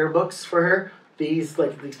 prayer books for her. These,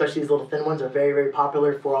 especially these little thin ones, are very, very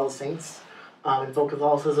popular for all the saints in folk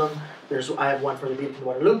Catholicism. I have one for the Virgen de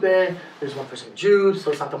Guadalupe. There's one for St. Jude.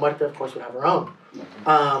 So Santa Muerte, of course, would have her own.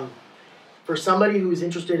 For somebody who's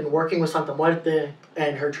interested in working with Santa Muerte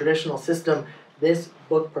and her traditional system, this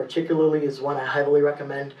book particularly is one I heavily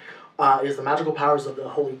recommend. Is The Magical Powers of the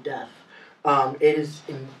Holy Death. It is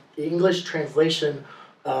an English translation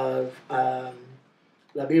of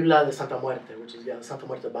La Biblia de Santa Muerte, which is the Santa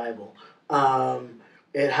Muerte Bible.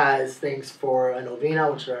 It has things for a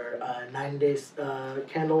novena, which are 9 days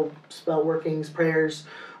candle spell workings, prayers.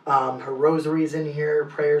 Her rosaries in here,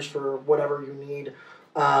 prayers for whatever you need.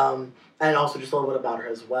 And also just a little bit about her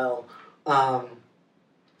as well.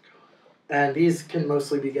 And these can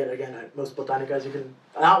mostly be again, at most botanicas. You can,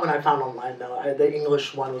 that one I found online though. The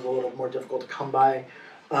English one was a little more difficult to come by.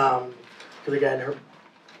 Because again, her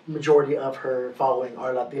majority of her following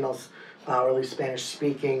are Latinos, or at least Spanish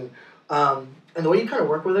speaking. And the way you kind of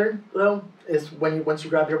work with her though, is once you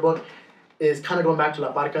grab your book, is kind of going back to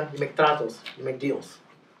La Parca, you make tratos, you make deals.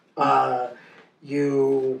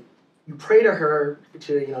 You pray to her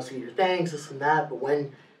to, say your thanks, this and that, but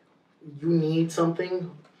when you need something,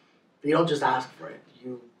 you don't just ask for it.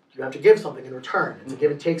 You have to give something in return. It's a give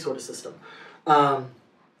and take sort of system.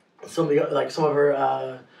 Some of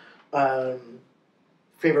her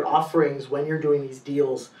favorite offerings when you're doing these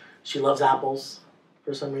deals, she loves apples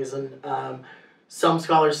for some reason. Some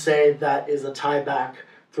scholars say that is a tie back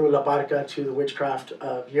through La Parca to the witchcraft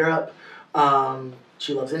of Europe.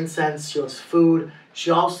 She loves incense, she loves food. She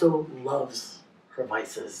also loves her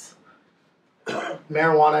vices.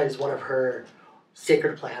 Marijuana is one of her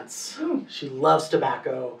sacred plants. She loves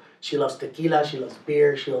tobacco. She loves tequila. She loves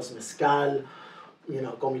beer. She loves mezcal,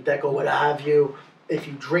 comiteco, what have you. If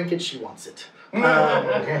you drink it, she wants it.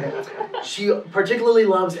 She particularly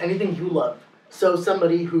loves anything you love. So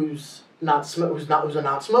somebody who's a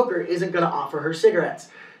non-smoker isn't going to offer her cigarettes,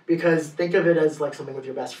 because think of it as like something with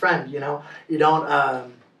your best friend. You don't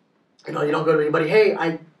go to anybody. Hey,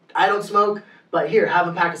 I don't smoke, but here, have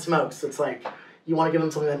a pack of smokes. It's like, you want to give them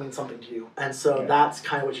something that means something to you. And so that's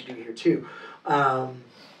kind of what you do here too.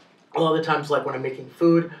 A lot of the times, like when I'm making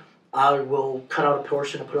food, I will cut out a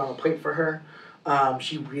portion and put it on a plate for her.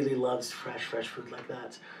 She really loves fresh food like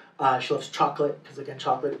that. She loves chocolate, because again,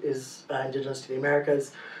 chocolate is indigenous to the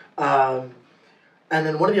Americas. And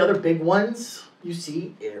then one of the other big ones you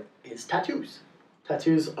see is tattoos.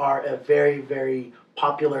 Tattoos are a very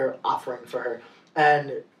popular offering for her,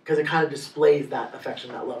 and because it kind of displays that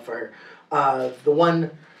affection, that love for her. The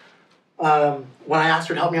one, when I asked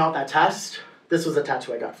her to help me out with that test, this was a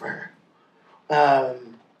tattoo I got for her.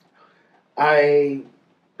 I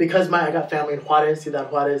got family in Juarez, Ciudad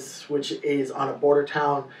Juarez, which is on a border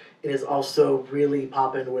town. It is also really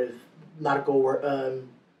popping with narco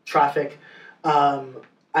traffic.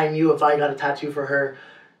 I knew if I got a tattoo for her,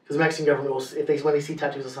 because the Mexican government will, when they see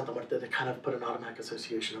tattoos of Santa Muerte, they kind of put an automatic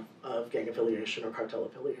association of gang affiliation or cartel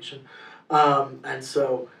affiliation. And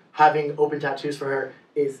so having open tattoos for her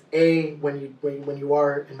is when you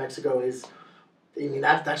are in Mexico is, I mean,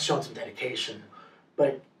 that's showing some dedication,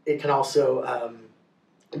 but it can also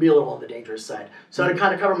be a little on the dangerous side. So to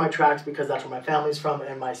kind of cover my tracks, because that's where my family's from,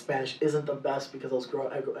 and my Spanish isn't the best because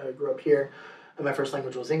I grew up here, and my first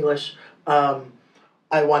language was English.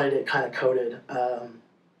 I wanted it kind of coded.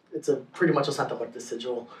 It's pretty much a Santa Muerte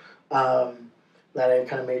sigil that I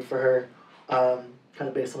kind of made for her, kind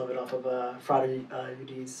of based some of it off of Frater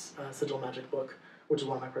Xolotl's sigil magic book, which is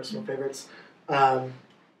one of my personal favorites. And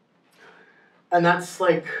that's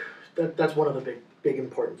like that's one of the big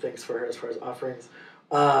important things for her as far as offerings.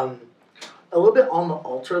 A little bit on the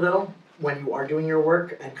altar though, when you are doing your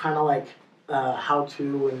work, and kind of like how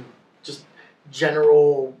to and just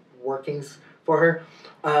general workings for her.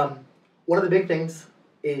 One of the big things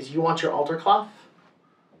is you want your altar cloth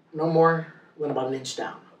no more than about an inch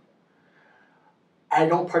down. I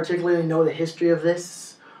don't particularly know the history of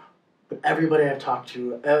this, but everybody I've talked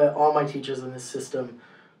to, all my teachers in this system,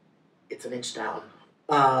 it's an inch down.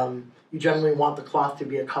 You generally want the cloth to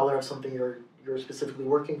be a color of something you're specifically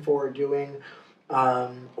working for or doing,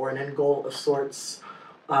 or an end goal of sorts.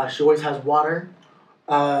 She always has water.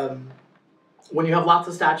 When you have lots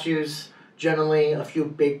of statues, generally a few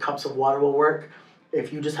big cups of water will work.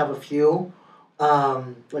 If you just have a few,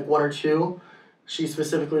 like one or two, she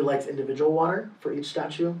specifically likes individual water for each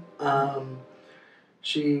statue.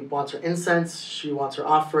 She wants her incense, she wants her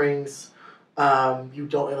offerings. You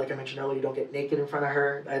don't, like I mentioned earlier, you don't get naked in front of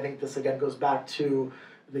her. I think this again goes back to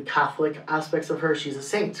the Catholic aspects of her. She's a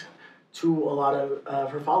saint to a lot of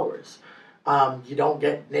her followers. You don't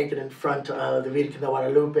get naked in front of the Virgen de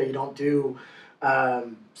Guadalupe. You don't do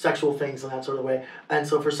sexual things in that sort of way. And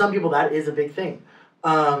so for some people, that is a big thing.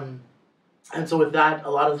 And so with that, a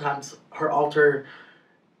lot of times her altar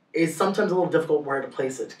is sometimes a little difficult where to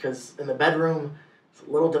place it, because in the bedroom, it's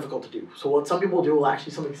a little difficult to do. So what some people do will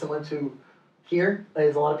actually something similar to here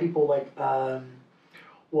is a lot of people like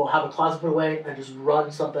will have a closet put away and just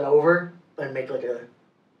run something over and make like a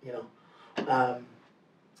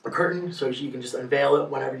curtain, so you can just unveil it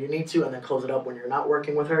whenever you need to and then close it up when you're not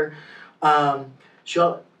working with her.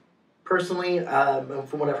 She'll personally,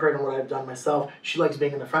 from what I've heard and what I've done myself, she likes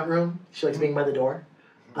being in the front room. She likes being by the door.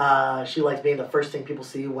 She likes being the first thing people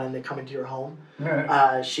see when they come into your home.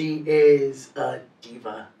 She is a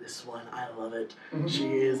diva, this one. I love it. Mm-hmm. She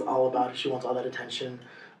is all about it. She wants all that attention.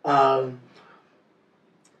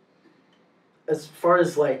 As far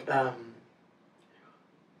as like the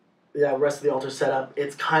rest of the altar setup,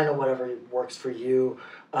 it's kind of whatever works for you.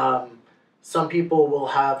 Some people will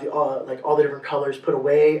have like all the different colors put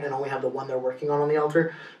away and only have the one they're working on the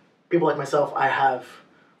altar. People like myself, I have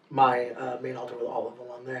my main altar with all of them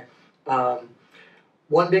on there.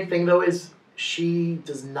 One big thing though is she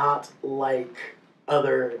does not like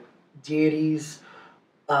other deities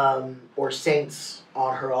or saints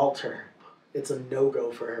on her altar. It's a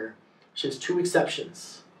no-go for her. She has two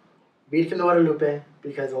exceptions. Virgen de Guadalupe,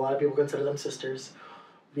 because a lot of people consider them sisters.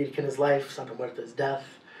 Virgen is life, Santa Muerte is death.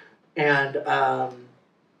 And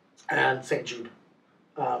St. Jude.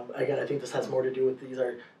 Again, I think this has more to do with these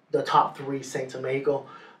are the top 3 saints in Mexico.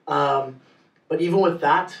 But even with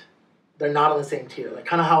that, they're not on the same tier. Like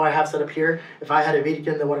kind of how I have set up here, if I had a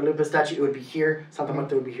Virgen de Guadalupe statue, it would be here, Santa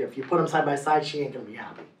Muerte would be here. If you put them side by side, she ain't going to be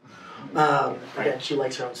happy. Again, she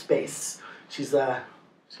likes her own space. She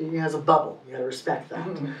has a bubble. You got to respect that.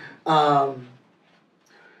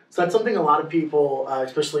 So that's something a lot of people,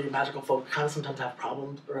 especially magical folk, kind of sometimes have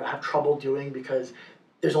problems or have trouble doing because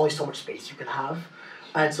there's only so much space you can have.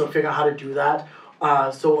 And so figuring out how to do that.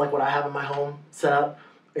 So like what I have in my home set up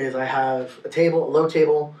is I have a table, a low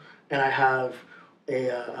table, and I have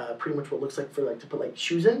a pretty much what looks like for like to put like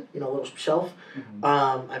shoes in, a little shelf. Mm-hmm.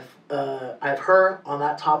 I have her on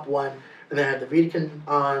that top one, and then I have the Virgen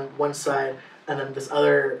on one side, and then this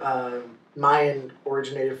other Mayan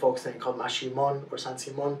originated folk saint called Mashimon or San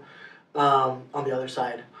Simon on the other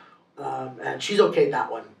side. And she's okayed that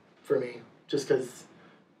one for me, just because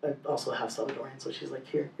I also have Salvadorian, so she's like,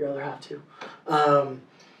 here, your other half too.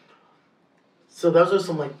 So those are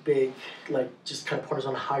some like big, like just kind of pointers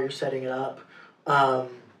on how you're setting it up.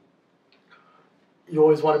 You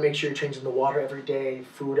always want to make sure you're changing the water every day,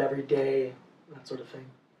 food every day, that sort of thing.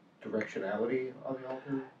 Directionality on the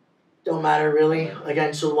altar? Don't matter really.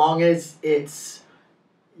 Again, so long as it's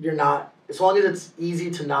easy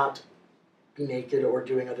to not be naked or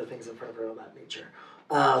doing other things in front of her of that nature.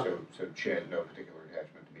 So she has no particular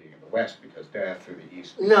attachment to being in the west because death or the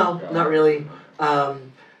east? No, not really.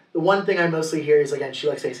 The one thing I mostly hear is, again, she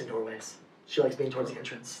likes facing doorways. She likes being towards the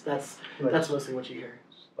entrance. That's mostly what you hear.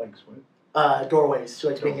 Likes what? Doorways. She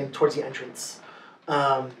likes being in towards the entrance.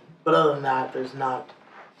 But other than that, there's not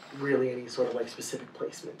really any sort of like specific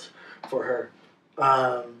placement for her.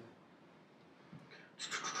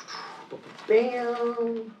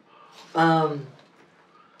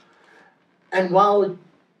 And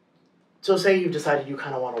so say you've decided you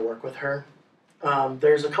kind of want to work with her,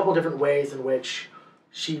 there's a couple different ways in which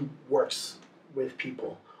she works with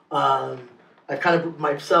people. I've kind of,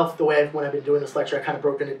 myself, when I've been doing this lecture, I've kind of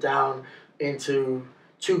broken it down into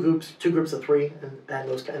two groups of three, and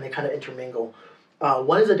they kind of intermingle.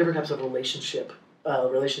 One is the different types of relationships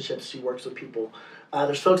she works with people.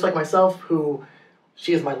 There's folks like myself who,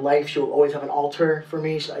 she is my life. She will always have an altar for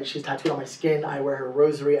me. She's tattooed on my skin. I wear her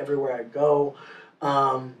rosary everywhere I go.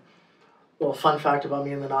 Little fun fact about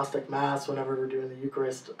me in the Gnostic Mass, whenever we're doing the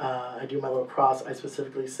Eucharist, I do my little cross. I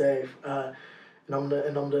specifically say, para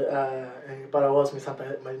vos, mi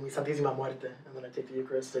Santisima Muerte, and then I take the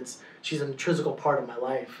Eucharist. She's an intrinsical part of my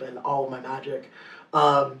life and all of my magic.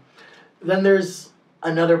 Then there's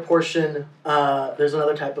another portion, there's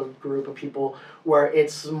another type of group of people where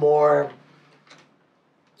it's more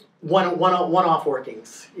one-off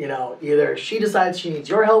workings. You know, either she decides she needs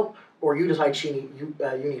your help, or you decide you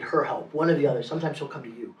need her help. One or the other. Sometimes she'll come to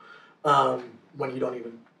you when you don't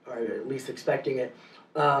even are at least expecting it,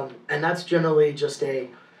 and that's generally just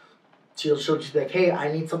she'll just be like, hey,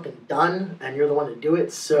 I need something done, and you're the one to do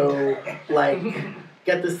it. So like,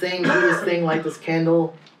 get this thing, do this thing, light this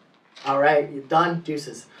candle. All right, you're done.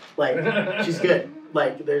 Deuces. Like, she's good.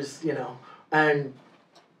 Like, there's and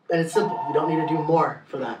it's simple. You don't need to do more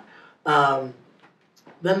for that.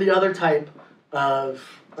 Then the other type of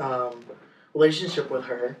relationship with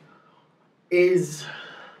her is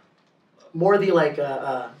more the like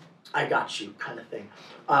I got you kind of thing.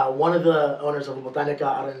 One of the owners of a botanica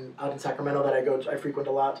out in Sacramento that I frequent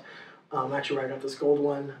a lot, actually where I got this gold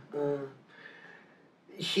one,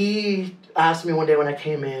 he asked me one day when I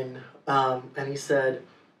came in, and he said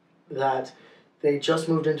that they just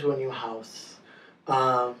moved into a new house.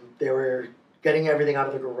 They were getting everything out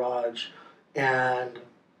of the garage, and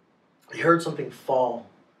he heard something fall.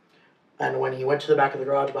 And when he went to the back of the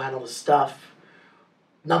garage behind all the stuff,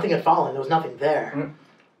 nothing had fallen. There was nothing there. Mm.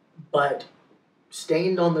 But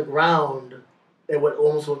stained on the ground, it would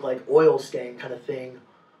almost look like oil stain kind of thing,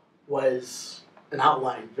 was an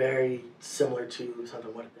outline very similar to Santa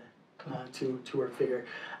Muerte, to her figure.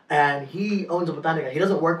 And he owns a botanica. He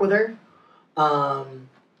doesn't work with her.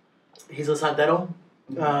 He's a santero.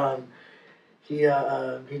 He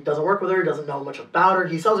doesn't work with her. Doesn't know much about her.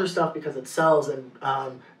 He sells her stuff because it sells, and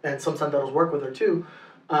some santeros work with her too.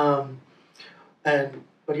 But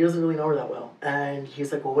he doesn't really know her that well. And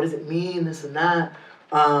he's like, well, what does it mean? This and that.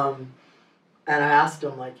 And I asked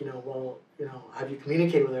him, like, have you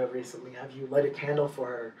communicated with her recently? Have you lit a candle for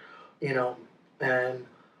her? And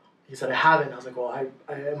he said, I haven't. I was like, well,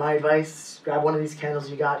 my advice, grab one of these candles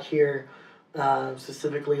you got here,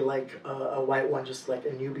 specifically like a white one, just like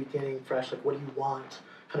a new beginning, fresh, like what do you want?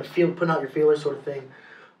 Kind of putting out your feelers sort of thing.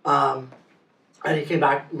 And he came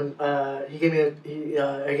back, I gave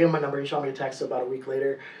him my number, he shot me a text about a week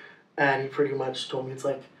later, and he pretty much told me, it's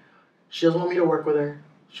like, she doesn't want me to work with her,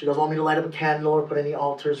 she doesn't want me to light up a candle or put any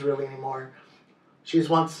altars really anymore. She just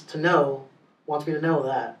wants me to know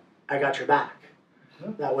that I got your back.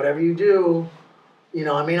 That whatever you do,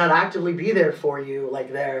 I may not actively be there for you,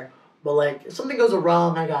 like there, but like, if something goes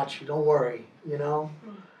wrong, I got you, don't worry,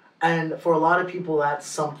 And for a lot of people, that's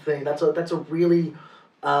something, that's a really,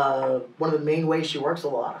 one of the main ways she works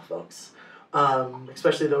with a lot of folks,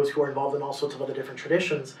 especially those who are involved in all sorts of other different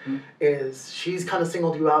traditions, is she's kind of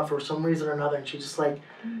singled you out for some reason or another, and she's just like,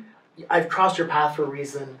 I've crossed your path for a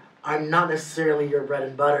reason, I'm not necessarily your bread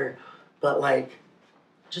and butter, but like,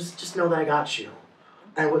 just know that I got you.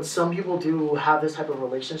 And what some people do who have this type of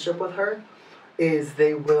relationship with her is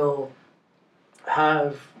they will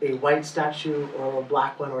have a white statue or a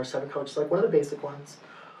black one or a seven color, just like one of the basic ones.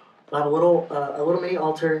 They'll have a little mini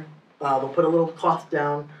altar. They'll put a little cloth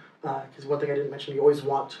down, because one thing I didn't mention, you always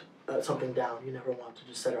want something down. You never want to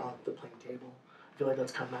just set it on the plain table. I feel like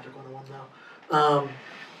that's kind of Magic 101 now.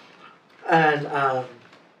 And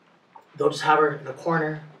they'll just have her in a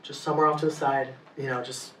corner, just somewhere off to the side,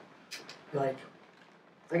 just like,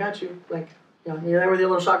 I got you. Like, you're there with your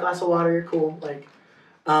little shot glass of water, you're cool. Like,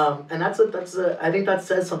 and I think that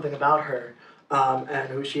says something about her, and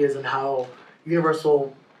who she is and how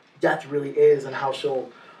universal death really is, and how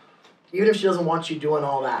even if she doesn't want you doing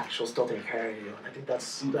all that, she'll still take care of you. And I think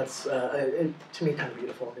that's to me kind of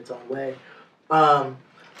beautiful in its own way.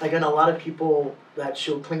 Again, a lot of people that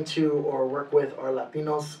she'll cling to or work with are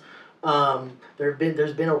Latinos.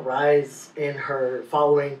 There's been a rise in her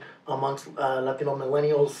following amongst Latino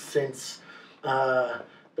millennials since the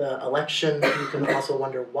election. You can also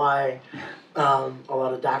wonder why. A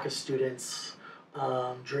lot of DACA students,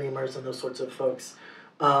 dreamers, and those sorts of folks.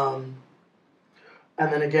 And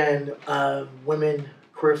then again, women,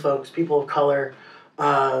 queer folks, people of color,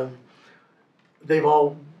 they've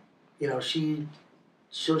all,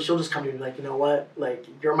 she'll just come to me like, you know what, like,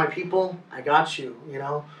 you're my people, I got you,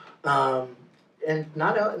 and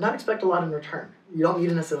not expect a lot in return. You don't need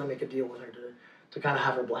to necessarily make a deal with her to kind of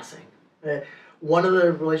have her blessing. One of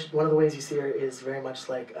the ways you see her is very much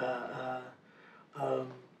like that I'll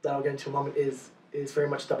get into in a moment is very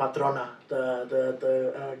much the patrona,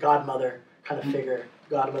 the godmother kind of figure,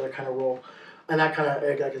 godmother kind of role, and that kind of,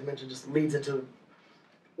 like I mentioned, just leads into,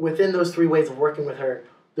 within those three ways of working with her,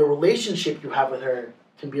 the relationship you have with her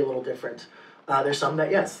can be a little different. There's some that,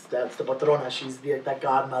 yes, that's the patrona. She's that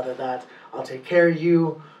godmother that I'll take care of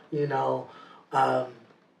you. I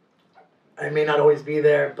may not always be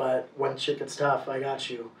there, but when shit gets tough, I got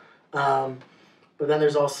you. But then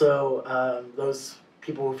there's also those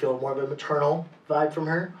people who feel more of a maternal vibe from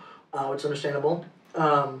her, which is understandable.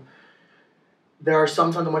 There are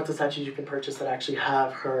some Santa Muerte statues you can purchase that actually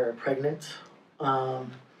have her pregnant,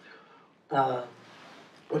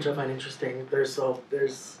 which I find interesting.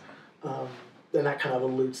 And that kind of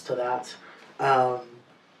alludes to that.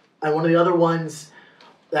 And one of the other ones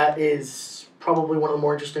that is probably one of the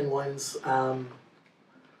more interesting ones, I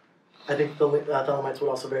think the Thelemites would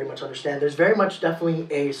also very much understand. There's very much definitely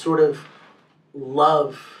a sort of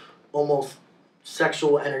love, almost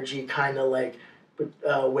sexual energy kind of like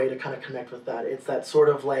way to kind of connect with that. It's that sort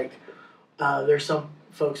of like, there's some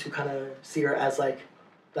folks who kind of see her as like,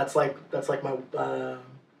 that's like my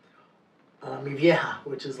mi vieja,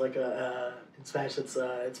 which is like in Spanish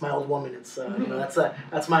it's my old woman. It's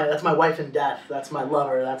that's my wife in death. That's my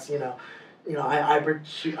lover. That's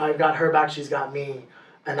I've got her back. She's got me,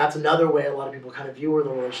 and that's another way a lot of people kind of view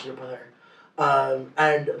the relationship with her.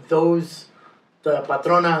 And those, the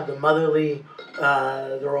patrona, the motherly,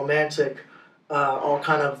 the romantic, all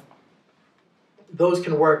kind of, those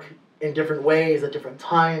can work in different ways at different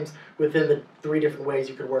times within the three different ways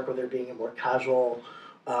you could work with her being a more casual,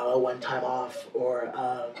 one time off, or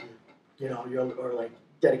or like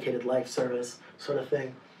dedicated life service sort of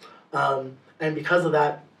thing. And because of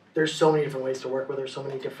that, there's so many different ways to work with her, so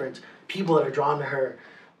many different people that are drawn to her.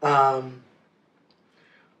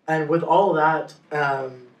 And with all of that,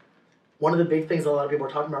 one of the big things that a lot of people are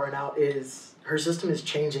talking about right now is her system is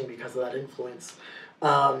changing because of that influence.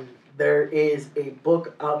 There is a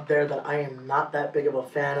book out there that I am not that big of a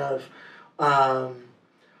fan of,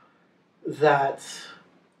 that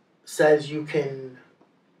says you can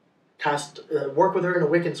work with her in a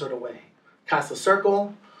Wiccan sort of way. Cast a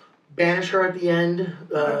circle, banish her at the end,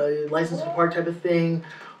 license to depart type of thing.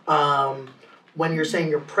 When you're saying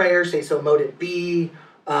your prayer, say so mote it be.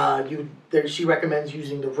 She recommends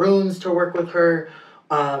using the runes to work with her.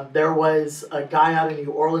 There was a guy out in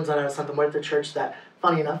New Orleans out of Santa Muerte church that,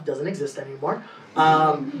 funny enough, doesn't exist anymore.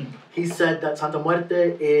 He said that Santa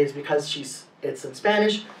Muerte is, because it's in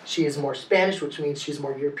Spanish, she is more Spanish, which means she's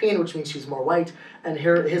more European, which means she's more white. And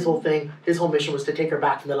his whole mission was to take her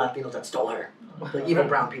back from the Latinos that stole her, the evil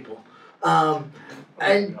brown people. And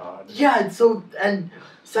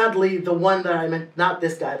sadly, the one that I meant, not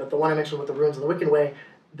this guy, but the one I mentioned with the runes in the Wiccan way,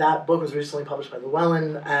 that book was recently published by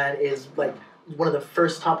Llewellyn and is like one of the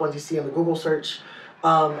first top ones you see in the Google search.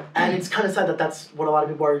 And it's kind of sad that that's what a lot of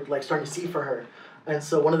people are like starting to see for her. And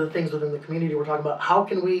so one of the things within the community we're talking about, how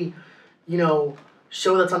can we,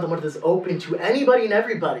 show that Santa Muerte is open to anybody and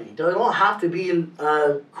everybody. They don't have to be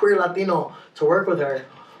queer Latino to work with her,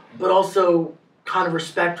 but also kind of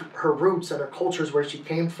respect her roots and her cultures where she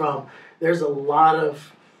came from. There's a lot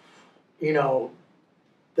of,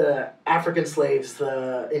 the African slaves,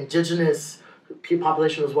 the indigenous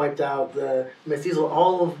population was wiped out. The mestizos,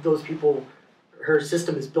 all of those people, her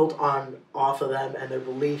system is built off of them and their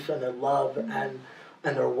belief and their love and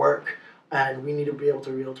their work. And we need to be able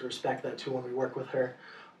to respect that too when we work with her.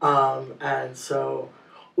 And so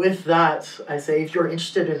with that, I say if you're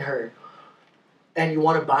interested in her and you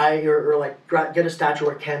want to buy or like get a statue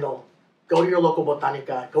or a candle, go to your local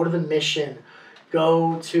botanica, go to the mission,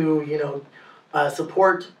 go to,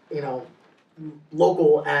 support,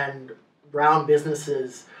 local and brown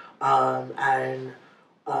businesses and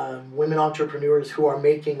women entrepreneurs who are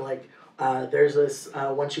making, like, there's this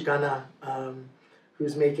one Chicana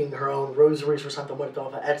who's making her own rosaries for Santa Muerte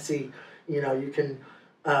off of Etsy. You can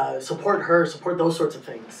support her, support those sorts of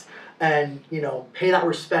things. And, pay that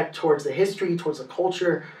respect towards the history, towards the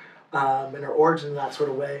culture, and her origin in that sort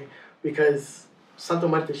of way. Because Santa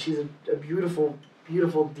Muerte, she's a beautiful,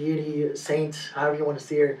 beautiful deity, saint, however you want to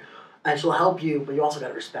see her. And she'll help you, but you also got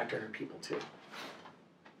to respect her and her people too.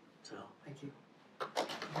 So, thank you.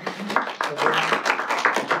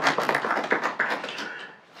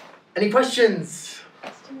 Any questions?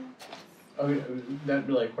 Not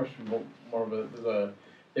really a question, but more of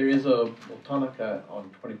there is a botanica on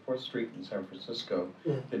 24th Street in San Francisco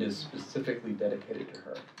that is specifically dedicated to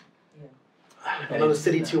her. I don't know the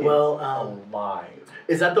city too well. Alive.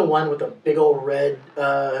 Is that the one with the big old red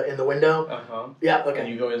in the window? Uh-huh. Yeah, okay. And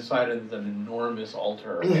you go inside and there's an enormous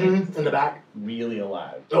altar. In the back? Really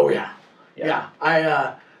alive. Oh, yeah. Yeah.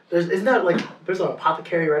 Isn't that like, there's an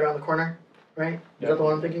apothecary right around the corner, right? Is that the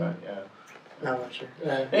one I'm thinking? Yeah. No, I'm not sure.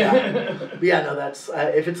 Yeah. But yeah, no, that's,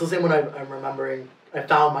 if it's the same one I'm remembering, I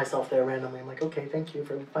found myself there randomly. I'm like, okay, thank you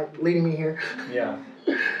for leading me here. Yeah.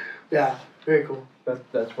 Yeah, very cool.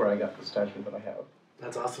 That's where I got the statue that I have.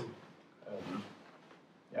 That's awesome.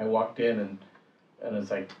 I walked in and it's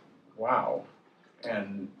like, wow.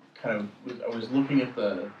 And kind of, I was looking at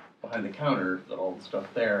behind the counter, all the stuff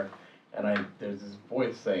there, and there's this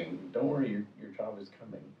voice saying, don't worry, your job is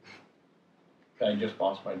coming. I just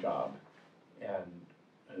lost my job. And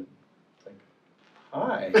it's like,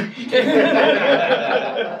 hi.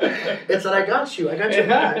 It's that I got your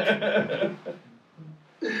back.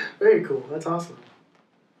 Very cool. That's awesome.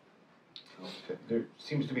 There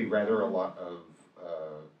seems to be rather a lot of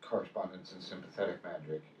correspondence and sympathetic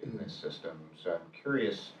magic in this system, so I'm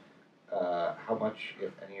curious how much,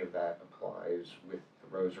 if any of that, applies with the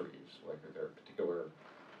rosaries. Like, are there particular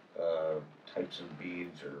types of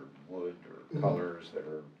beads or wood or colors that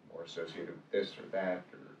are more associated with this or that,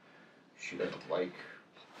 or she doesn't like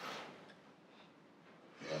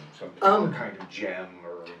some particular kind of gem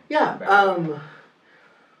or... Yeah,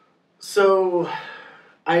 so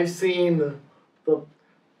I've seen the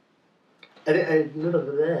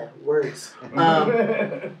words.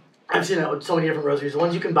 I've seen so many different rosaries. The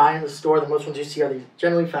ones you can buy in the store, the most ones you see are these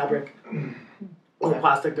generally fabric or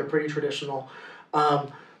plastic. They're pretty traditional.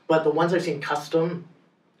 But the ones I've seen custom,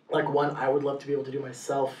 like one I would love to be able to do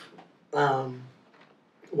myself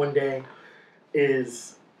one day,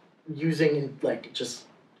 is using like just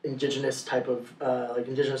indigenous type of like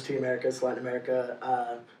indigenous to the Americas, Latin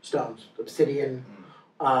America stones, obsidian,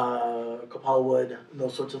 copal wood, and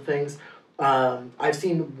those sorts of things. I've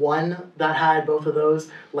seen one that had both of those,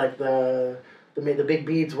 like the big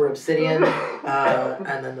beads were obsidian,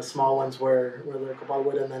 and then the small ones were the copal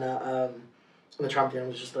wood, and then the trampion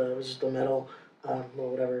was just a metal, or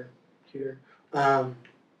whatever, pewter. But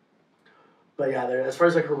yeah, as far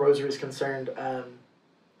as like her rosary is concerned,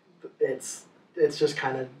 it's just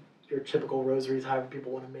kind of your typical rosaries, however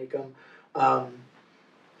people want to make them.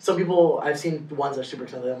 Some people, I've seen the ones that are super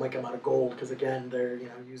expensive, they make them out of gold, because again, they're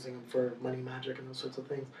using them for money magic and those sorts of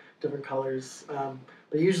things, different colors.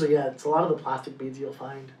 But usually, yeah, it's a lot of the plastic beads you'll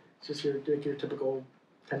find. It's just your typical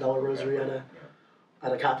 $10 rosary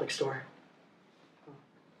at a Catholic store.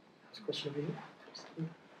 That's a question of you.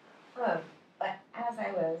 But as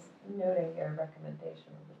I was noting your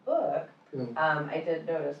recommendation of the book, I did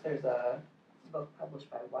notice there's a book published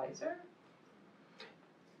by Weiser,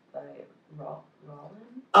 by Rollin.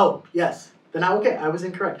 Oh, yes. Then I was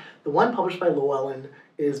incorrect. The one published by Llewellyn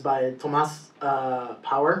is by Thomas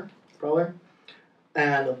Prowler.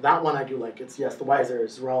 And that one I do like. It's, yes, the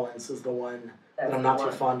Weiser's. Rollins is the one that I'm not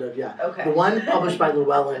too fond of. Yeah. Okay. The one published by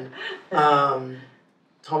Llewellyn,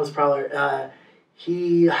 Thomas Prowler,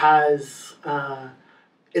 he has,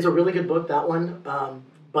 it's a really good book, that one,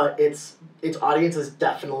 but its audience is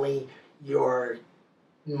definitely your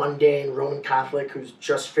mundane Roman Catholic who's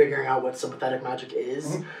just figuring out what sympathetic magic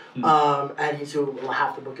is. And he's who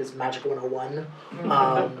half the book is Magic 101.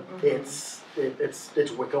 It's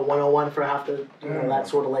Wicca 101 for half the that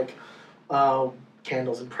sort of like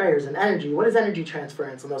candles and prayers and energy. What is energy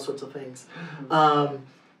transference and those sorts of things?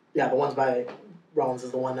 Yeah, the ones by Rollins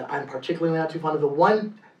is the one that I'm particularly not too fond of. The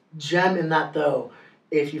one gem in that, though,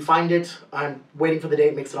 if you find it, I'm waiting for the day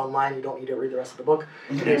it makes it online. You don't need to read the rest of the book.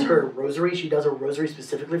 It's her rosary. She does a rosary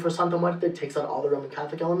specifically for Santa Muerte. It takes out all the Roman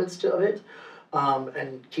Catholic elements of it,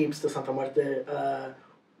 and keeps the Santa Muerte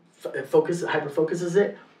hyper focuses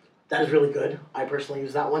it. That is really good. I personally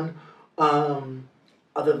use that one.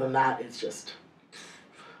 Other than that, it's just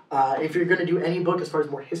if you're going to do any book as far as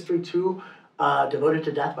more history too, Devoted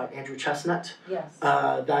to Death by Andrew Chestnut. Yes.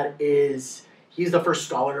 He's the first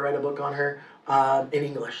scholar to write a book on her in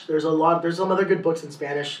English. There's some other good books in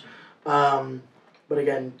Spanish, but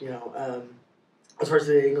again, as far as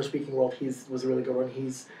the English speaking world, was a really good one.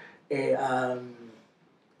 He's I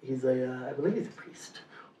believe he's a priest,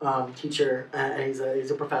 teacher, and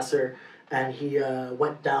he's a professor, and he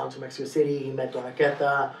went down to Mexico City. He met Dona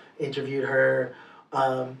Queta, interviewed her,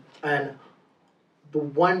 and the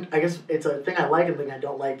one, I guess it's a thing I like and thing I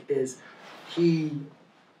don't like is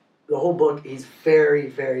the whole book, he's very,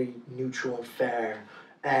 very neutral and fair.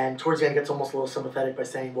 And towards the end, gets almost a little sympathetic by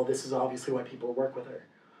saying, well, this is obviously why people work with her.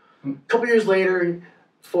 A couple years later,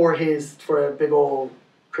 for a big old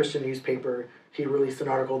Christian newspaper, he released an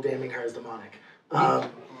article damning her as demonic.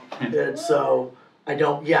 And so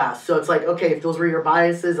so it's like, okay, if those were your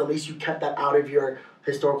biases, at least you kept that out of your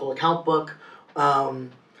historical account book.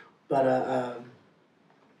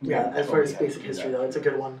 Yeah, as far as basic history, though, it's a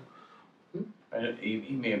good one.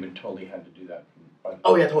 He may have been told he had to do that.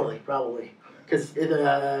 Oh, yeah, totally, probably. Because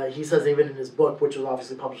he says even in his book, which was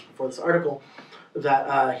obviously published before this article,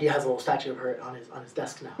 that he has a little statue of her on his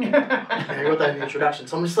desk now. And I wrote that in the introduction.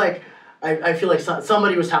 So I'm just like, I feel like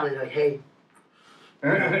somebody was tapping me like, hey,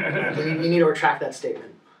 you need to retract that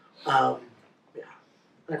statement. Yeah.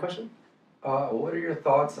 Any question? What are your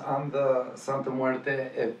thoughts on the Santa Muerte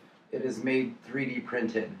if it is made 3D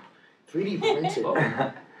printed? 3D printed?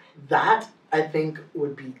 That, I think,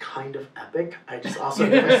 would be kind of epic. I just also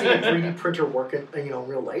never seen a 3D printer work in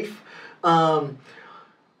real life.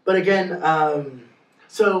 But again,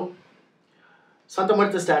 so Santa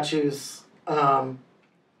Muerte statues, a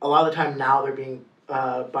lot of the time now they're being,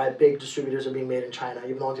 by big distributors, are being made in China.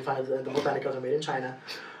 Even the ones you find at the botanicals are made in China.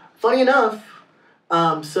 Funny enough,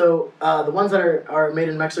 the ones that are made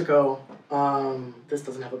in Mexico, this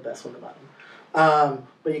doesn't have a best on the bottom.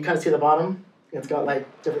 But you kind of see the bottom. It's got like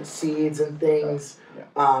different seeds and things.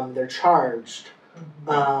 They're charged.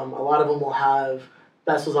 A lot of them will have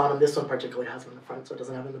vessels on them. This one particularly has them in the front, so it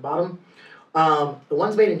doesn't have them in the bottom. The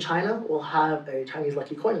ones made in China will have a Chinese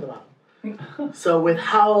lucky coin in the bottom. So with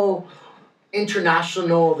how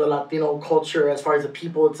international the Latino culture, as far as the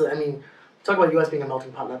people, talk about U.S. being a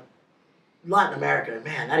melting pot. Latin America,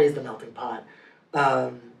 man, that is the melting pot.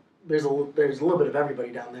 There's a little bit of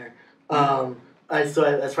everybody down there. So as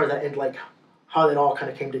far as that, and like how it all kind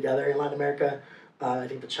of came together in Latin America, I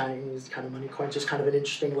think the Chinese kind of money coin is just kind of an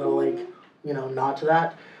interesting little nod to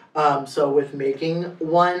that. So with making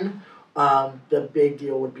one, the big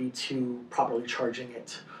deal would be to properly charging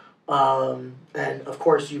it, and of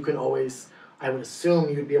course you can always, I would assume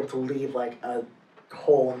you'd be able to leave like a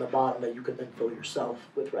hole in the bottom that you could then fill yourself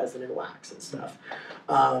with resin and wax and stuff.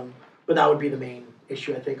 But that would be the main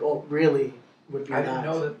issue, I think. Really would be I that. didn't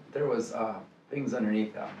know that there was things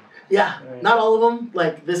underneath them. Yeah, Right. not all of them.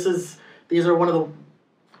 Like these are one of the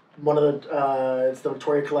it's the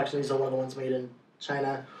Victoria collection. These are one of the ones made in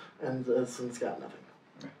China, and this one's got nothing.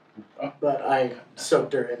 But I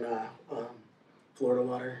soaked her in Florida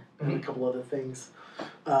water and a couple other things.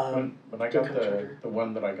 When I got the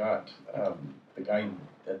one that I got, the guy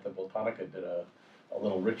at the Botanica did a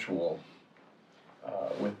little ritual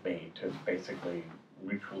with me to basically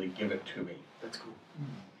ritually give it to me. That's cool.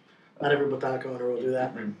 Not every Botanica owner will do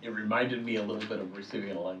that. It reminded me a little bit of receiving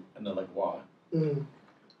an agua.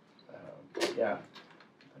 Yeah.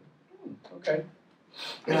 Okay.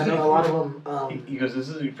 Yeah, I know a lot of them. He goes, "This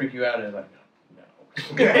doesn't freak you out?" And I'm like,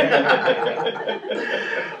 no.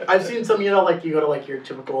 I've seen some, like you go to like your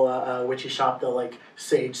typical witchy shop, they'll like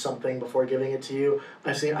sage something before giving it to you.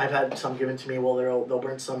 I've had some given to me. Well, they'll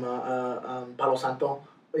burn some Palo Santo,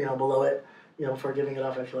 below it, before giving it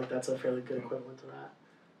off. I feel like that's a fairly good equivalent to that.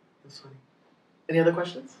 That's funny. Any other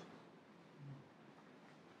questions?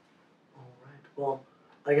 All right. Well,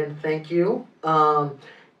 again, thank you.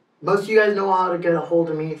 Most of you guys know how to get a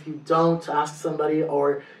hold of me. If you don't, ask somebody.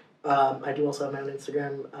 Or I do also have my own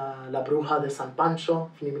Instagram, La Bruja de San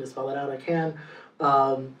Pancho. If you need me to spell it out, I can.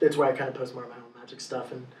 It's where I kind of post more of my own magic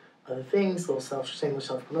stuff and other things, a little shameless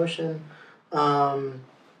self-promotion. But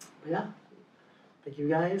yeah, thank you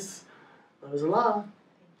guys. That was a lot.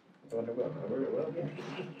 I wonder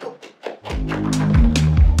what.